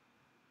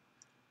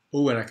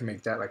 Oh, and I can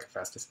make that like a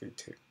faster speed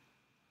too.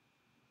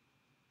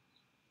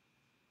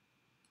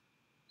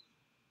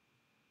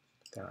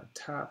 Put that on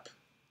top.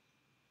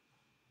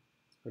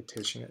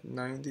 Rotation at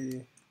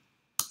 90.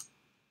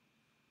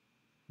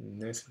 And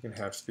this we can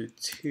have speed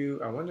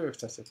 2. I wonder if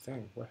that's a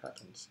thing. What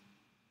happens?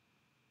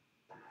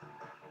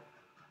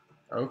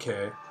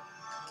 Okay.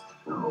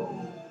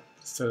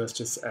 So let's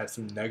just add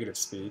some negative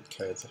speed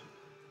because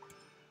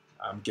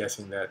I'm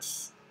guessing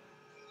that's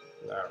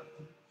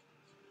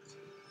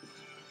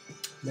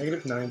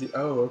negative 90.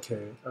 Oh,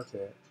 okay,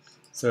 okay.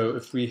 So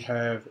if we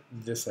have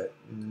this at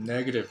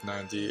negative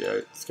 90,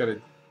 it's got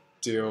to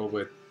deal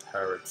with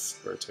how it's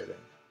rotating.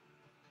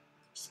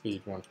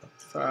 Speed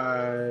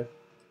 1.5.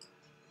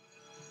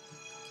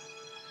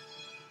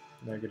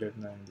 Negative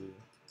 90.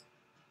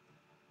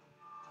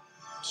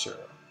 Sure.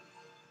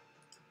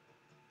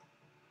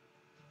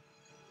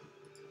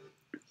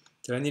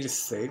 Did I need to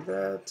save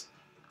that?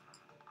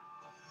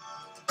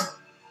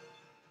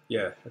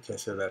 Yeah, okay,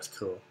 so that's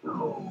cool.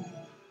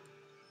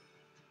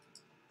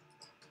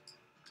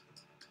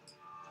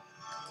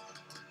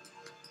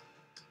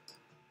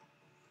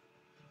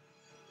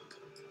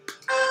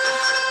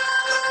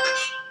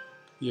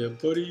 Yeah,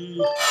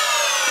 buddy.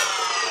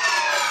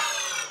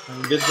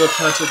 Invisible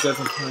counter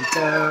doesn't count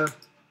down.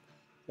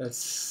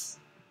 That's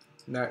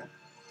not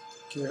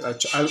good.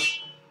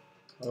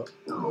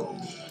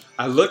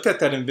 I looked at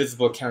that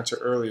invisible counter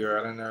earlier.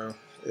 I don't know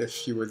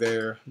if you were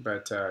there,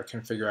 but I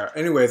couldn't figure out.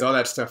 Anyways, all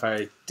that stuff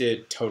I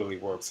did totally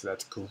worked, so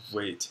that's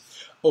great.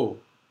 Oh,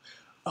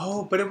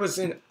 Oh, but it was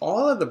in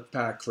all of the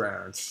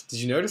backgrounds. Did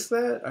you notice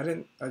that? I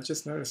didn't. I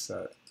just noticed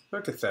that.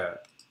 Look at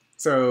that.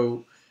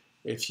 So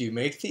if you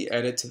make the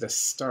edit to the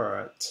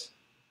start,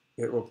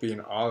 it will be in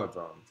all of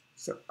them.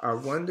 So I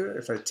wonder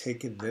if I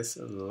take this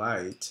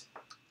light,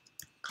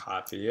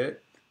 copy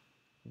it,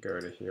 go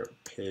to here,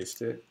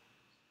 paste it,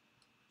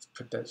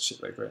 put that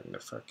shit like right in the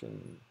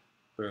fucking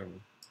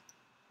boom.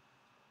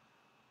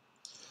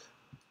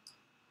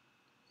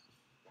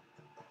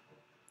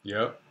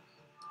 Yep.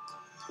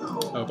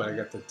 Oh, but I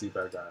got the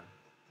debug on.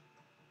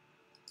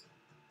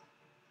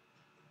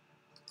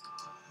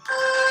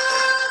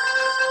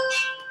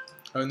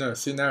 Oh no,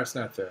 see now it's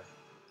not there.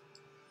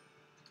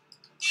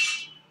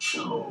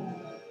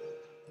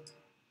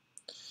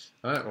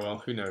 Alright, well,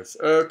 who knows.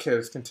 Okay,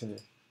 let's continue.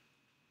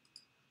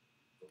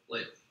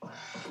 Wait.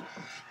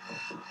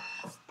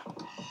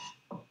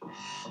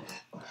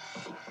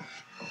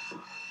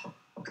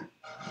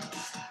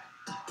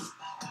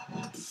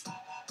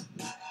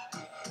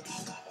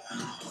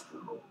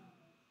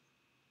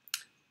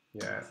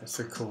 Yeah, it's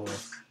a cool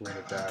way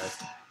to die.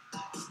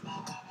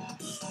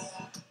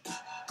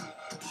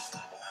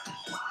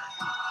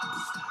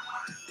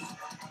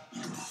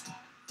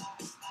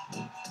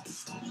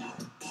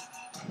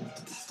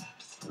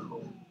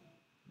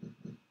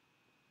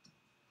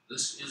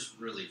 This is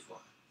really fun.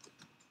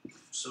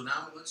 So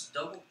now let's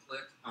double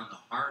click on the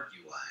hard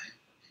UI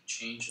and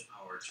change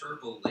our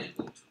turbo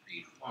label to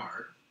read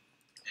hard,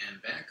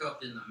 and back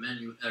up in the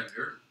menu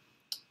editor.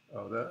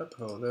 Hold up,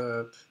 hold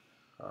up.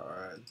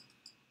 Alright.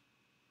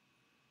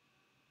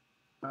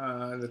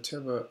 The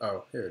turbo,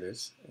 oh, here it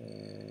is.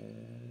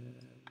 And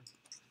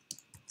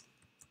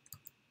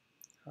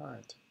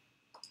hard.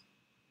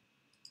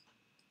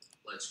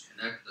 Let's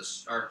connect the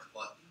start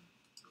button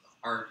for the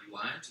hard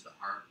UI to the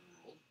hard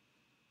world.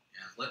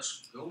 And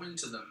let's go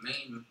into the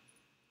main.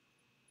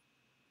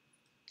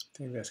 I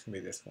think that's going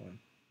to be this one.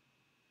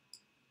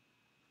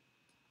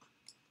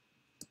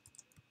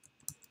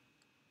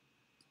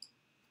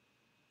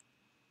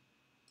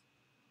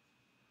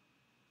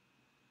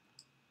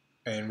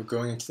 And we're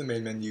going into the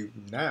main menu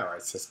now, I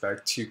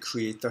suspect, to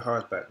create the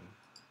hard button.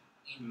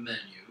 Main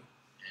menu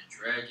and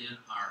drag in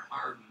our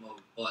hard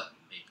mode button,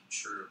 making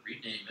sure to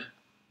rename it.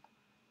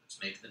 Let's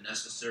make the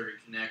necessary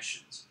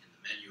connections in the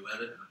menu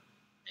editor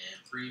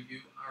and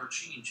preview our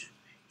changes,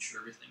 making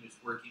sure everything is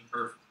working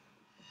perfectly.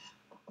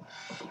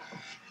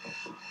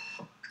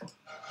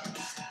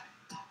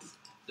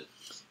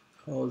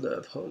 Hold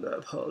up, hold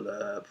up, hold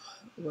up.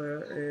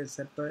 Where is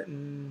that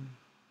button?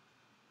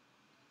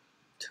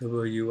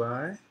 Turbo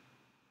UI?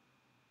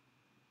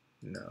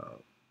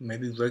 No,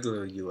 maybe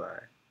regular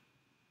UI.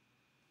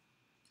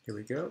 Here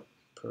we go.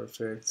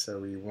 Perfect. So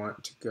we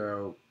want to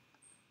go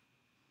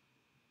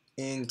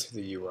into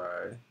the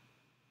UI.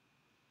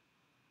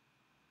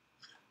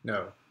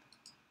 No,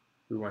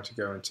 we want to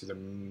go into the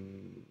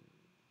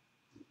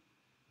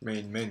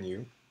main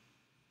menu,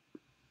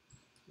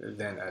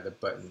 then add a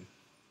button.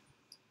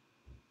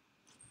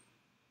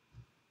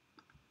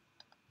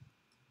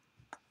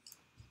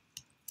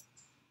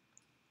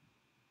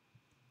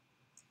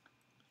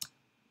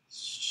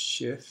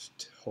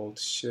 Shift, hold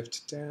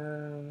shift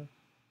down.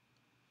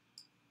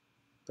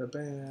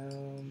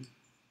 Ba-bam.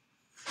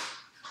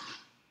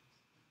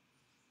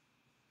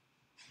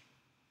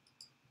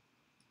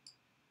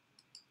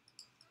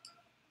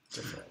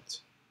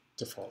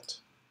 Default.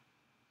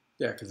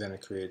 Yeah, because then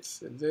it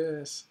creates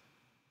this.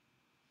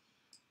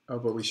 Oh,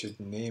 but we should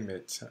name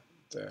it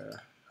the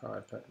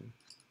hard button.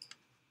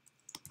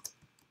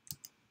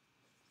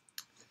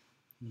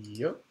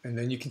 Yep, and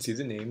then you can see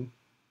the name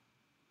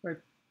right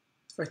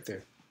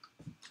there.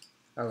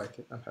 I like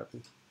it. I'm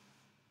happy.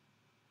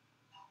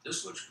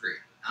 This looks great.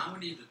 Now we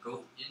need to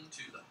go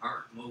into the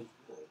hard mode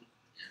world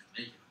and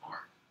make it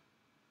hard.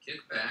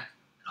 Kick back,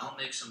 and I'll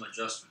make some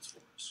adjustments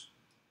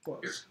for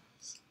us.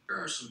 Here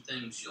are some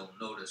things you'll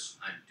notice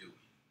I'm doing.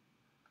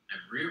 I'm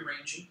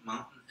rearranging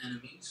mountain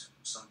enemies,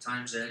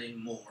 sometimes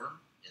adding more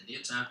in the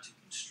attempt to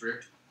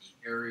constrict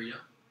the area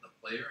the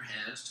player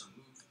has to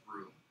move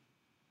through.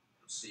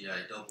 You'll see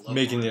I double up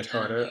making on it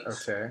harder,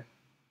 enemies, okay.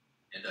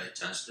 and I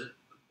test it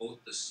with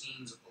both the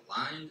scenes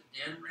aligned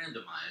and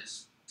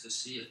randomized to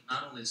see if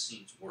not only the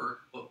scenes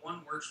work, but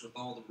one works with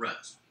all the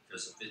rest.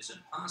 Because if it's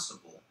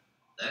impossible,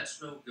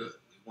 that's no good.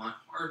 We want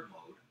hard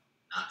mode,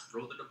 not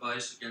throw the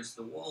device against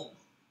the wall mode.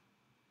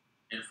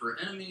 And for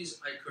enemies,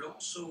 I could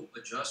also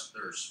adjust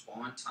their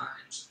spawn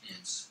times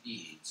and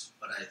speeds,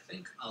 but I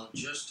think I'll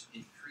just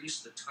increase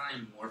the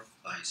time warp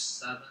by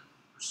 7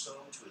 or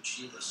so to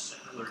achieve a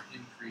similar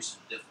increase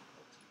in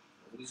difficulty.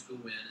 Always go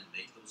in and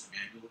make those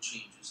manual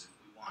changes if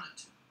we wanted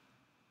to.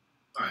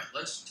 Alright,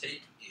 let's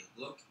take a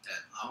look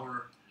at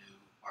our new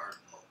hard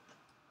mode.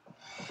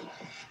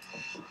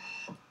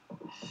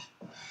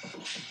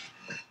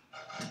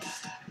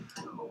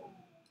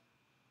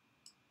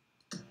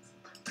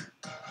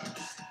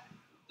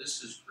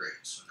 This is great.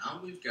 So now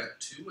we've got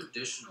 2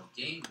 additional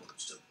game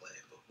modes to play,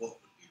 but what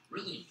would be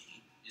really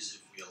neat is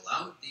if we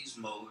allowed these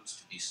modes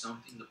to be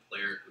something the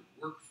player could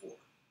work for.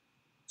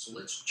 So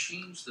let's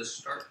change the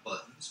start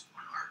buttons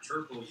on our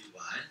Turbo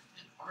UI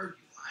and Hard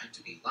UI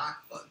to be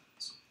lock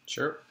buttons.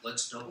 Sure.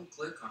 Let's double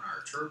click on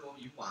our Turbo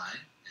UI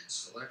and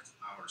select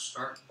our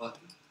Start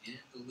button and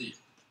delete it.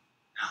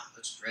 Now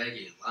let's drag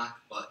a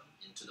lock button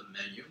into the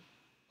menu.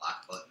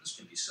 Lock buttons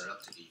can be set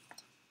up to be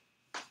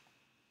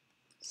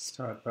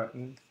Start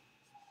button,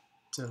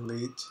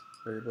 delete,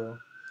 label.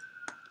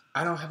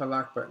 I don't have a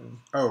lock button.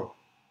 Oh,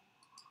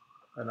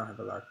 I don't have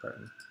a lock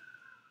button.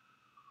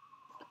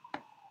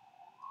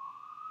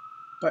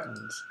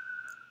 Buttons.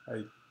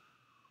 I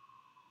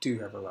do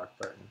have a lock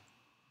button.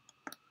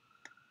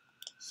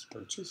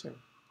 So choosing.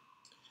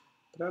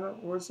 But I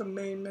don't, where's the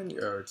main menu?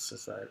 Oh, it's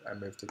just I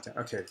moved it down.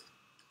 Okay.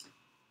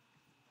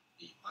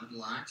 Be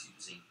unlocked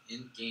using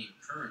in-game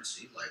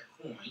currency like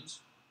coins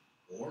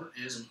or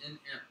as an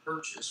in-app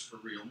purchase for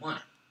real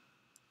money.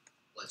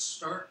 Let's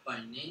start by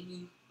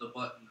naming the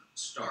button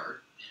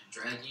Start and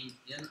dragging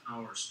in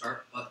our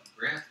Start button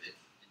graphic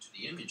into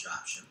the image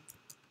option.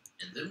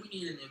 And then we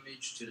need an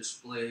image to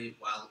display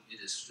while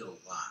it is still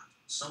locked,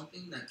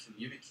 something that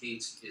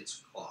communicates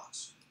its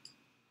cost.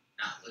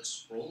 Now let's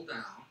scroll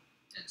down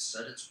and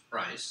set its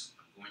price.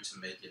 I'm going to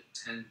make it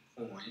 10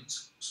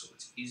 coins so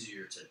it's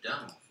easier to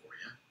demo for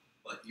you,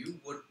 but you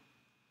would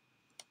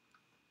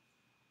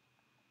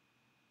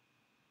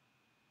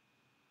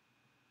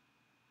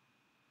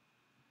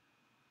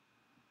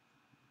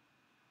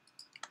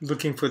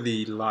looking for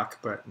the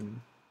lock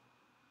button.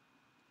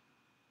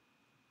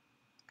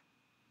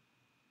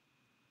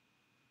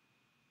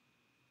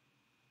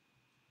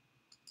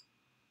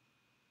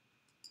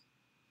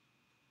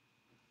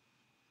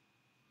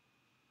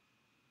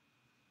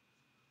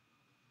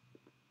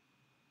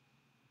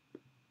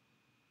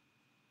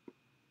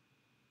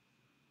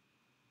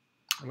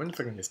 I wonder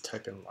if I can just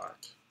type in lock.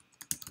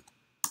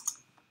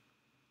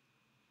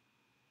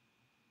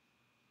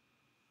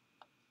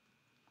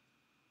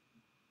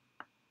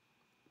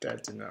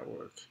 That did not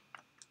work.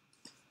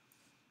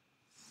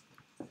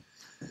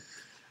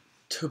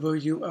 Turbo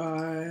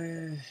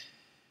UI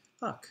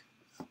lock.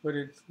 What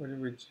did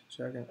we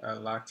drag in? A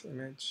locked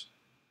image.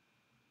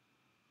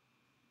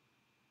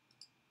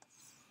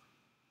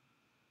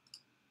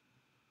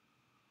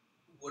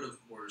 would of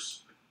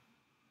course.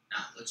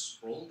 Now let's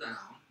scroll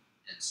down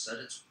and set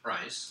its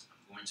price.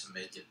 I'm going to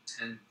make it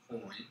 10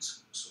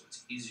 coins so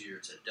it's easier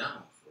to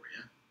demo for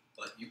you,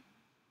 but you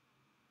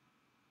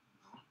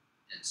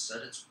and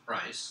set its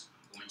price.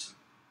 I'm going to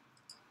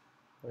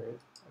wait.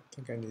 I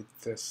think I need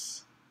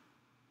this.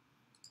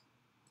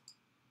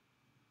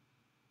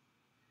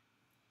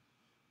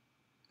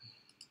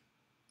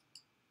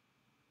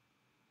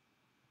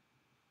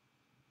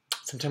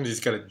 Sometimes you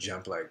just gotta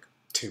jump like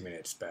 2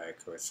 minutes back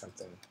or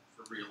something.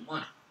 For real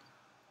money.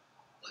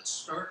 Let's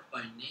start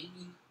by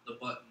naming the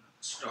button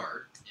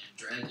Start and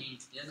dragging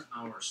in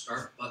our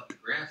Start button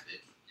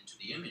graphic into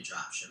the image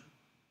option.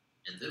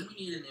 And then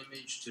we need an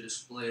image to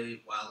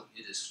display while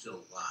it is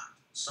still locked,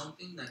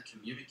 something that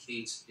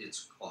communicates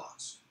its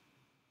cost.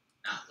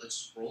 Now let's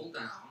scroll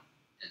down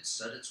and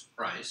set its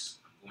price.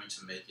 I'm going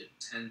to make it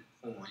 10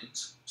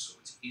 coins so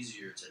it's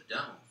easier to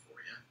demo for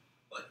you,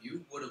 but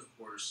you would of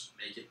course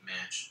make it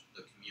match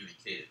the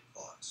communicated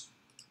cost.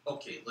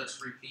 Okay,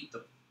 let's repeat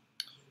the...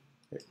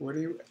 Wait, what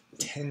do you...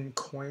 10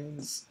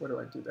 coins? What do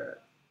I do that?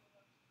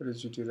 What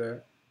did you do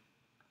that?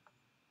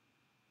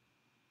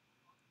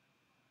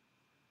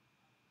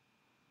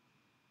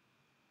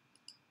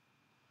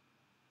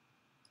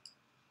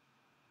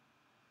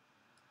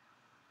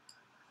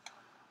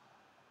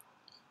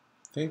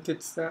 I think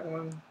it's that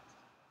one.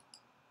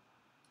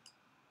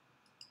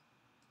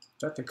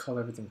 I have to call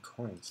everything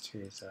coins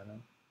too, so I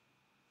don't...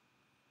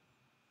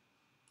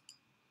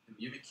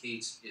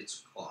 Communicates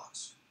its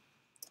cost.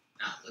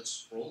 Now let's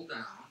scroll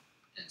down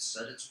and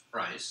set its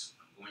price.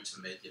 I'm going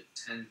to make it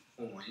 10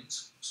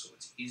 coins so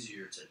it's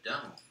easier to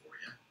demo for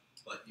you,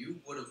 but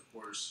you would of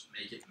course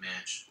make it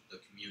match the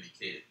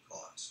communicated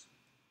cost.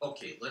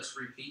 Okay, let's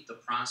repeat the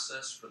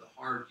process for the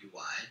hard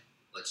UI.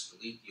 Let's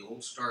delete the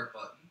old Start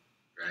button,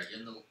 drag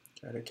in the...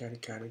 Got it.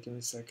 Give me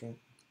a second.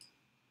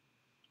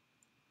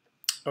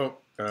 Oh,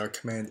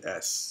 Command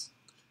S.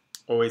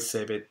 Always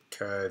save it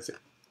because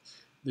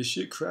this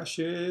shit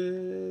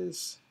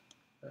crashes.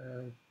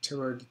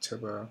 Turbo to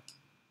turbo.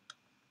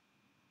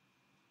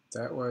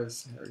 That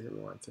was, here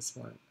we want this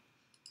one.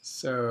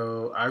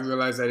 So I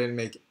realized I didn't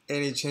make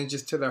any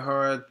changes to the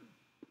hard,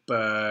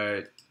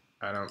 but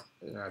I don't,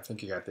 I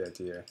think you got the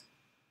idea.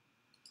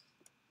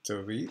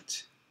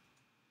 Delete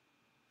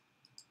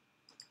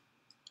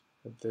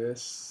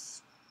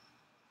this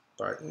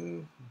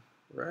button,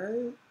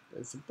 right?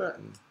 It's a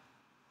button.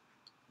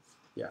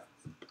 Yeah.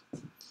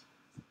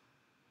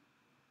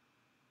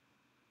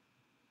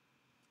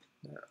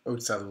 Oh,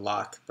 it's a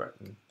lock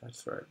button.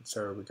 That's right.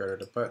 So we go to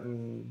the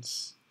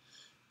buttons,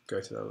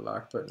 go to the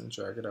lock button,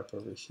 drag it up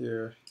over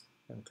here,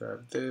 and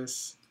grab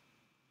this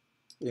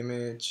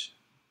image,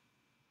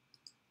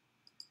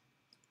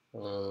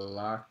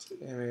 locked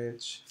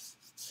image.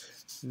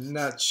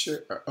 Not sure.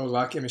 Oh,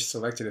 lock image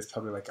selected is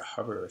probably like a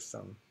hover or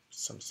some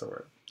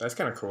sort. That's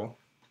kind of cool.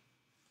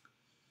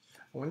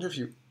 I wonder if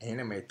you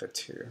animate the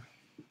two.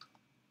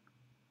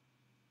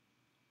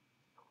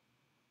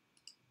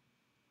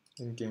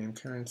 In-game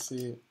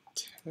currency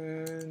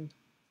 10.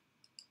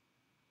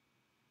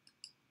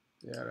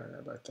 Yeah, I don't know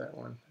about that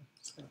one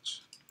so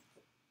much.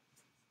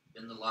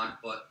 In the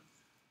lock button,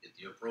 get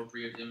the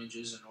appropriate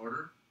images in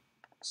order,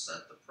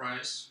 set the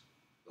price,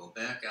 go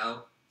back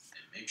out,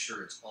 and make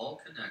sure it's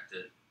all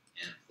connected,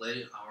 and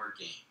play our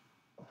game.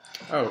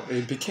 Oh,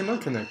 it became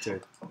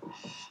unconnected.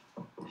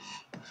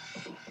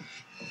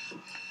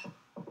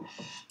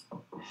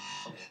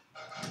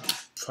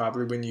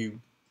 Probably when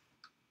you...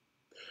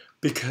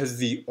 Because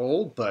the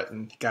old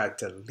button got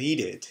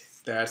deleted.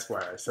 That's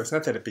why. So it's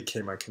not that it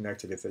became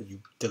unconnected, it's that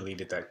you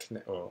deleted that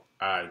connection. Or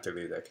I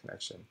deleted that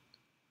connection.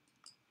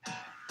 I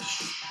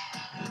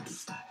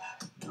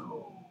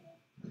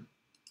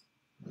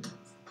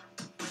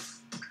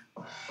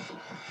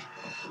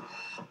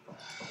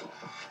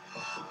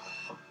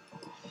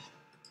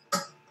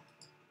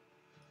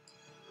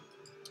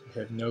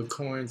have no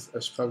coins. I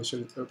probably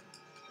should have... Oh.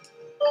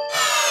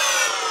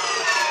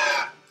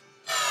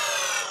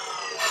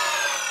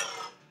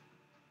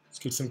 Let's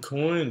get some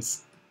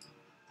coins.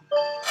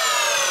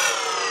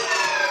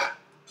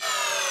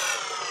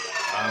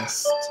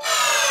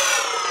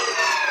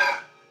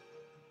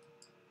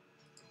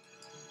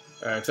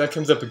 Alright, if that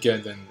comes up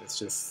again, then it's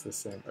just the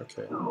same.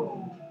 Okay.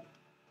 Alright.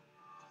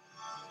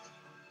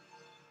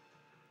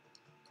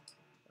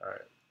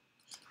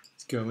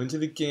 Let's go into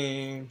the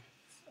game.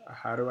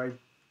 How do I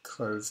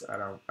close? I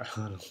don't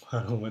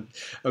want...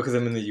 Oh, because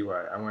I'm in the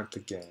UI. I want the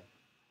game.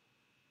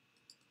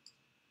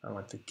 I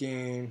want the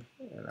game,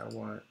 and I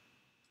want...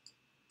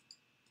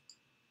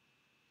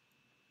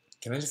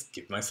 Can I just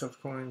give myself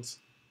coins?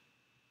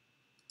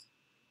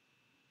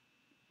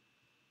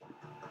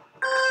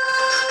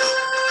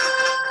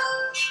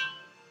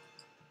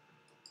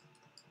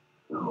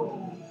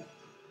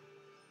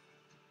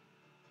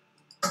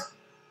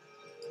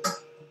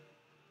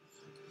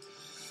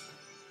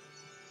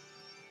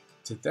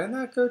 Did that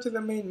not go to the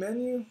main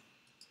menu?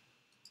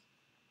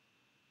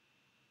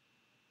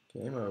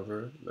 Game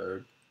over,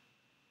 load.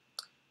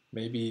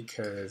 Maybe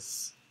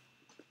because...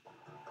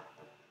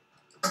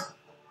 Oh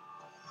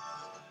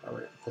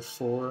wait,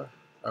 before...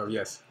 Oh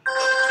yes.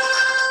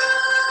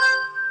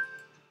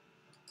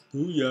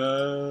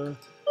 Booyah!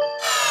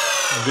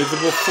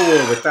 Invisible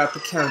 4 without the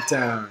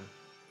countdown.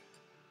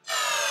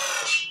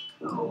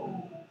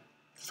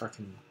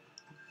 Fucking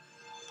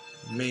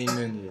main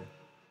menu.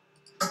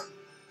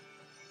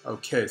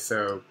 Okay,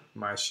 so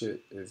my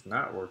shit is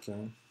not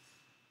working.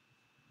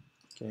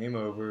 Game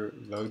over.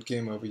 Load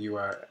game over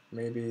UI.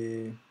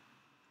 Maybe...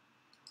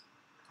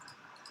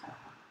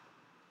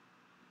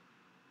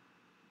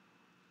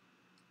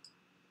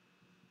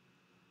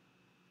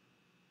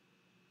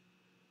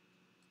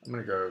 I'm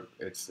gonna go,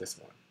 it's this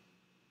one.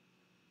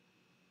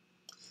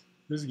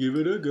 Let's give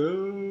it a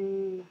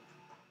go.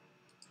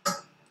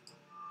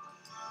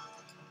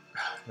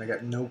 I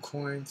got no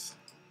coins.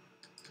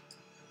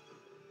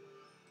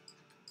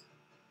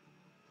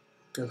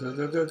 Go, go,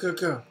 go, go, go,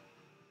 go.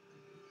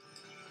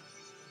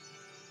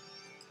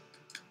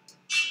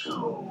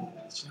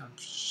 Jump,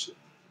 shit.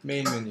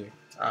 Main menu.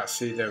 Ah,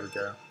 see, there we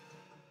go.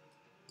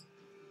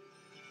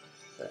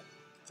 That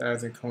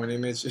 1,000 coin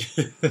image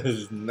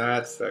is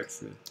not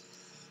sexy.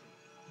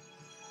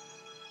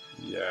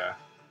 Yeah.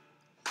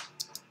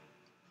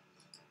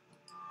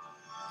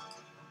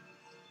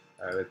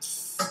 Alright,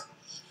 let's...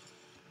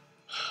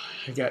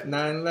 I got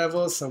 9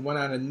 levels, so 1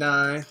 out of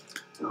 9.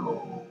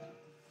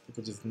 I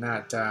could just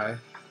not die.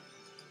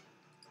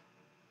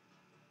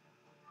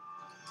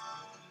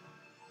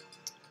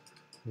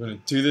 We're gonna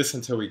do this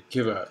until we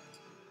give up.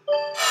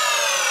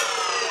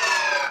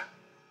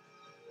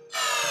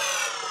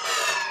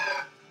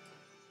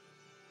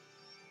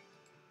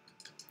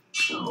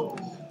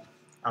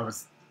 I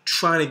was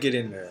trying to get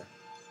in there.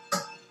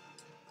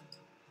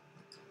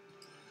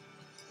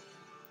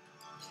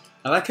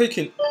 I like how you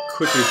can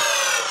quickly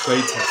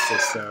play test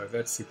this though.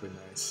 That's super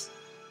nice.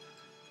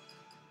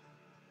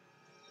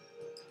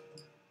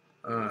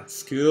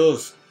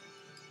 Skills.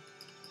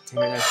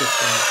 Damn it, not this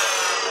thing.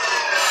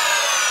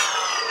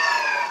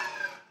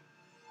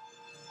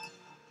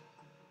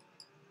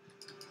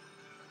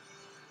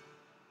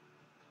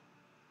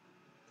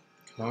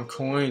 Come on,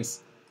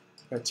 coins.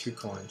 Got 2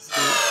 coins.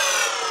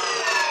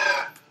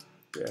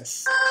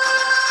 Yes.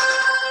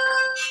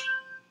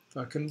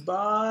 Fucking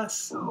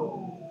boss.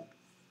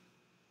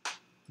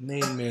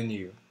 Main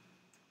menu.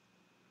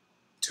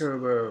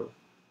 Turbo.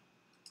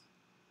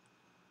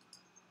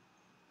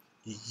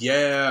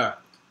 Yeah.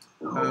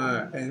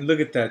 And look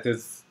at that.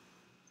 There's...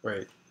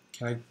 Wait.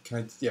 Can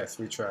I... Yes,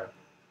 we try.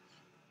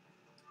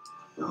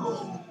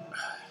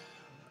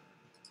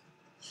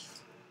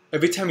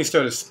 Every time you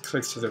start, it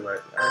clicks to the right.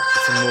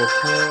 Some more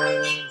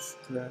coins.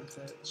 Grab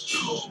that.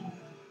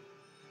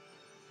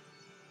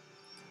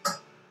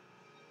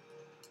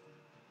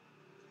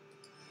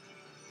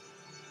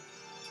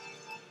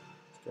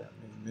 Got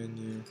main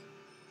menu.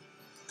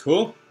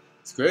 Cool.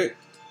 It's great.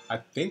 I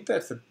think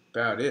that's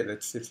about it.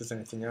 Let's see if there's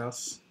anything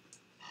else.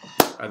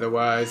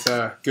 Otherwise,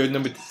 good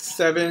number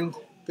 7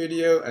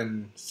 video,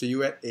 and see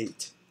you at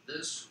 8.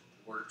 This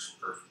works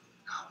perfectly.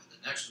 Now in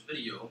the next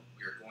video,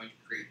 we are going to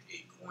create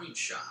a coin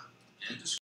shop and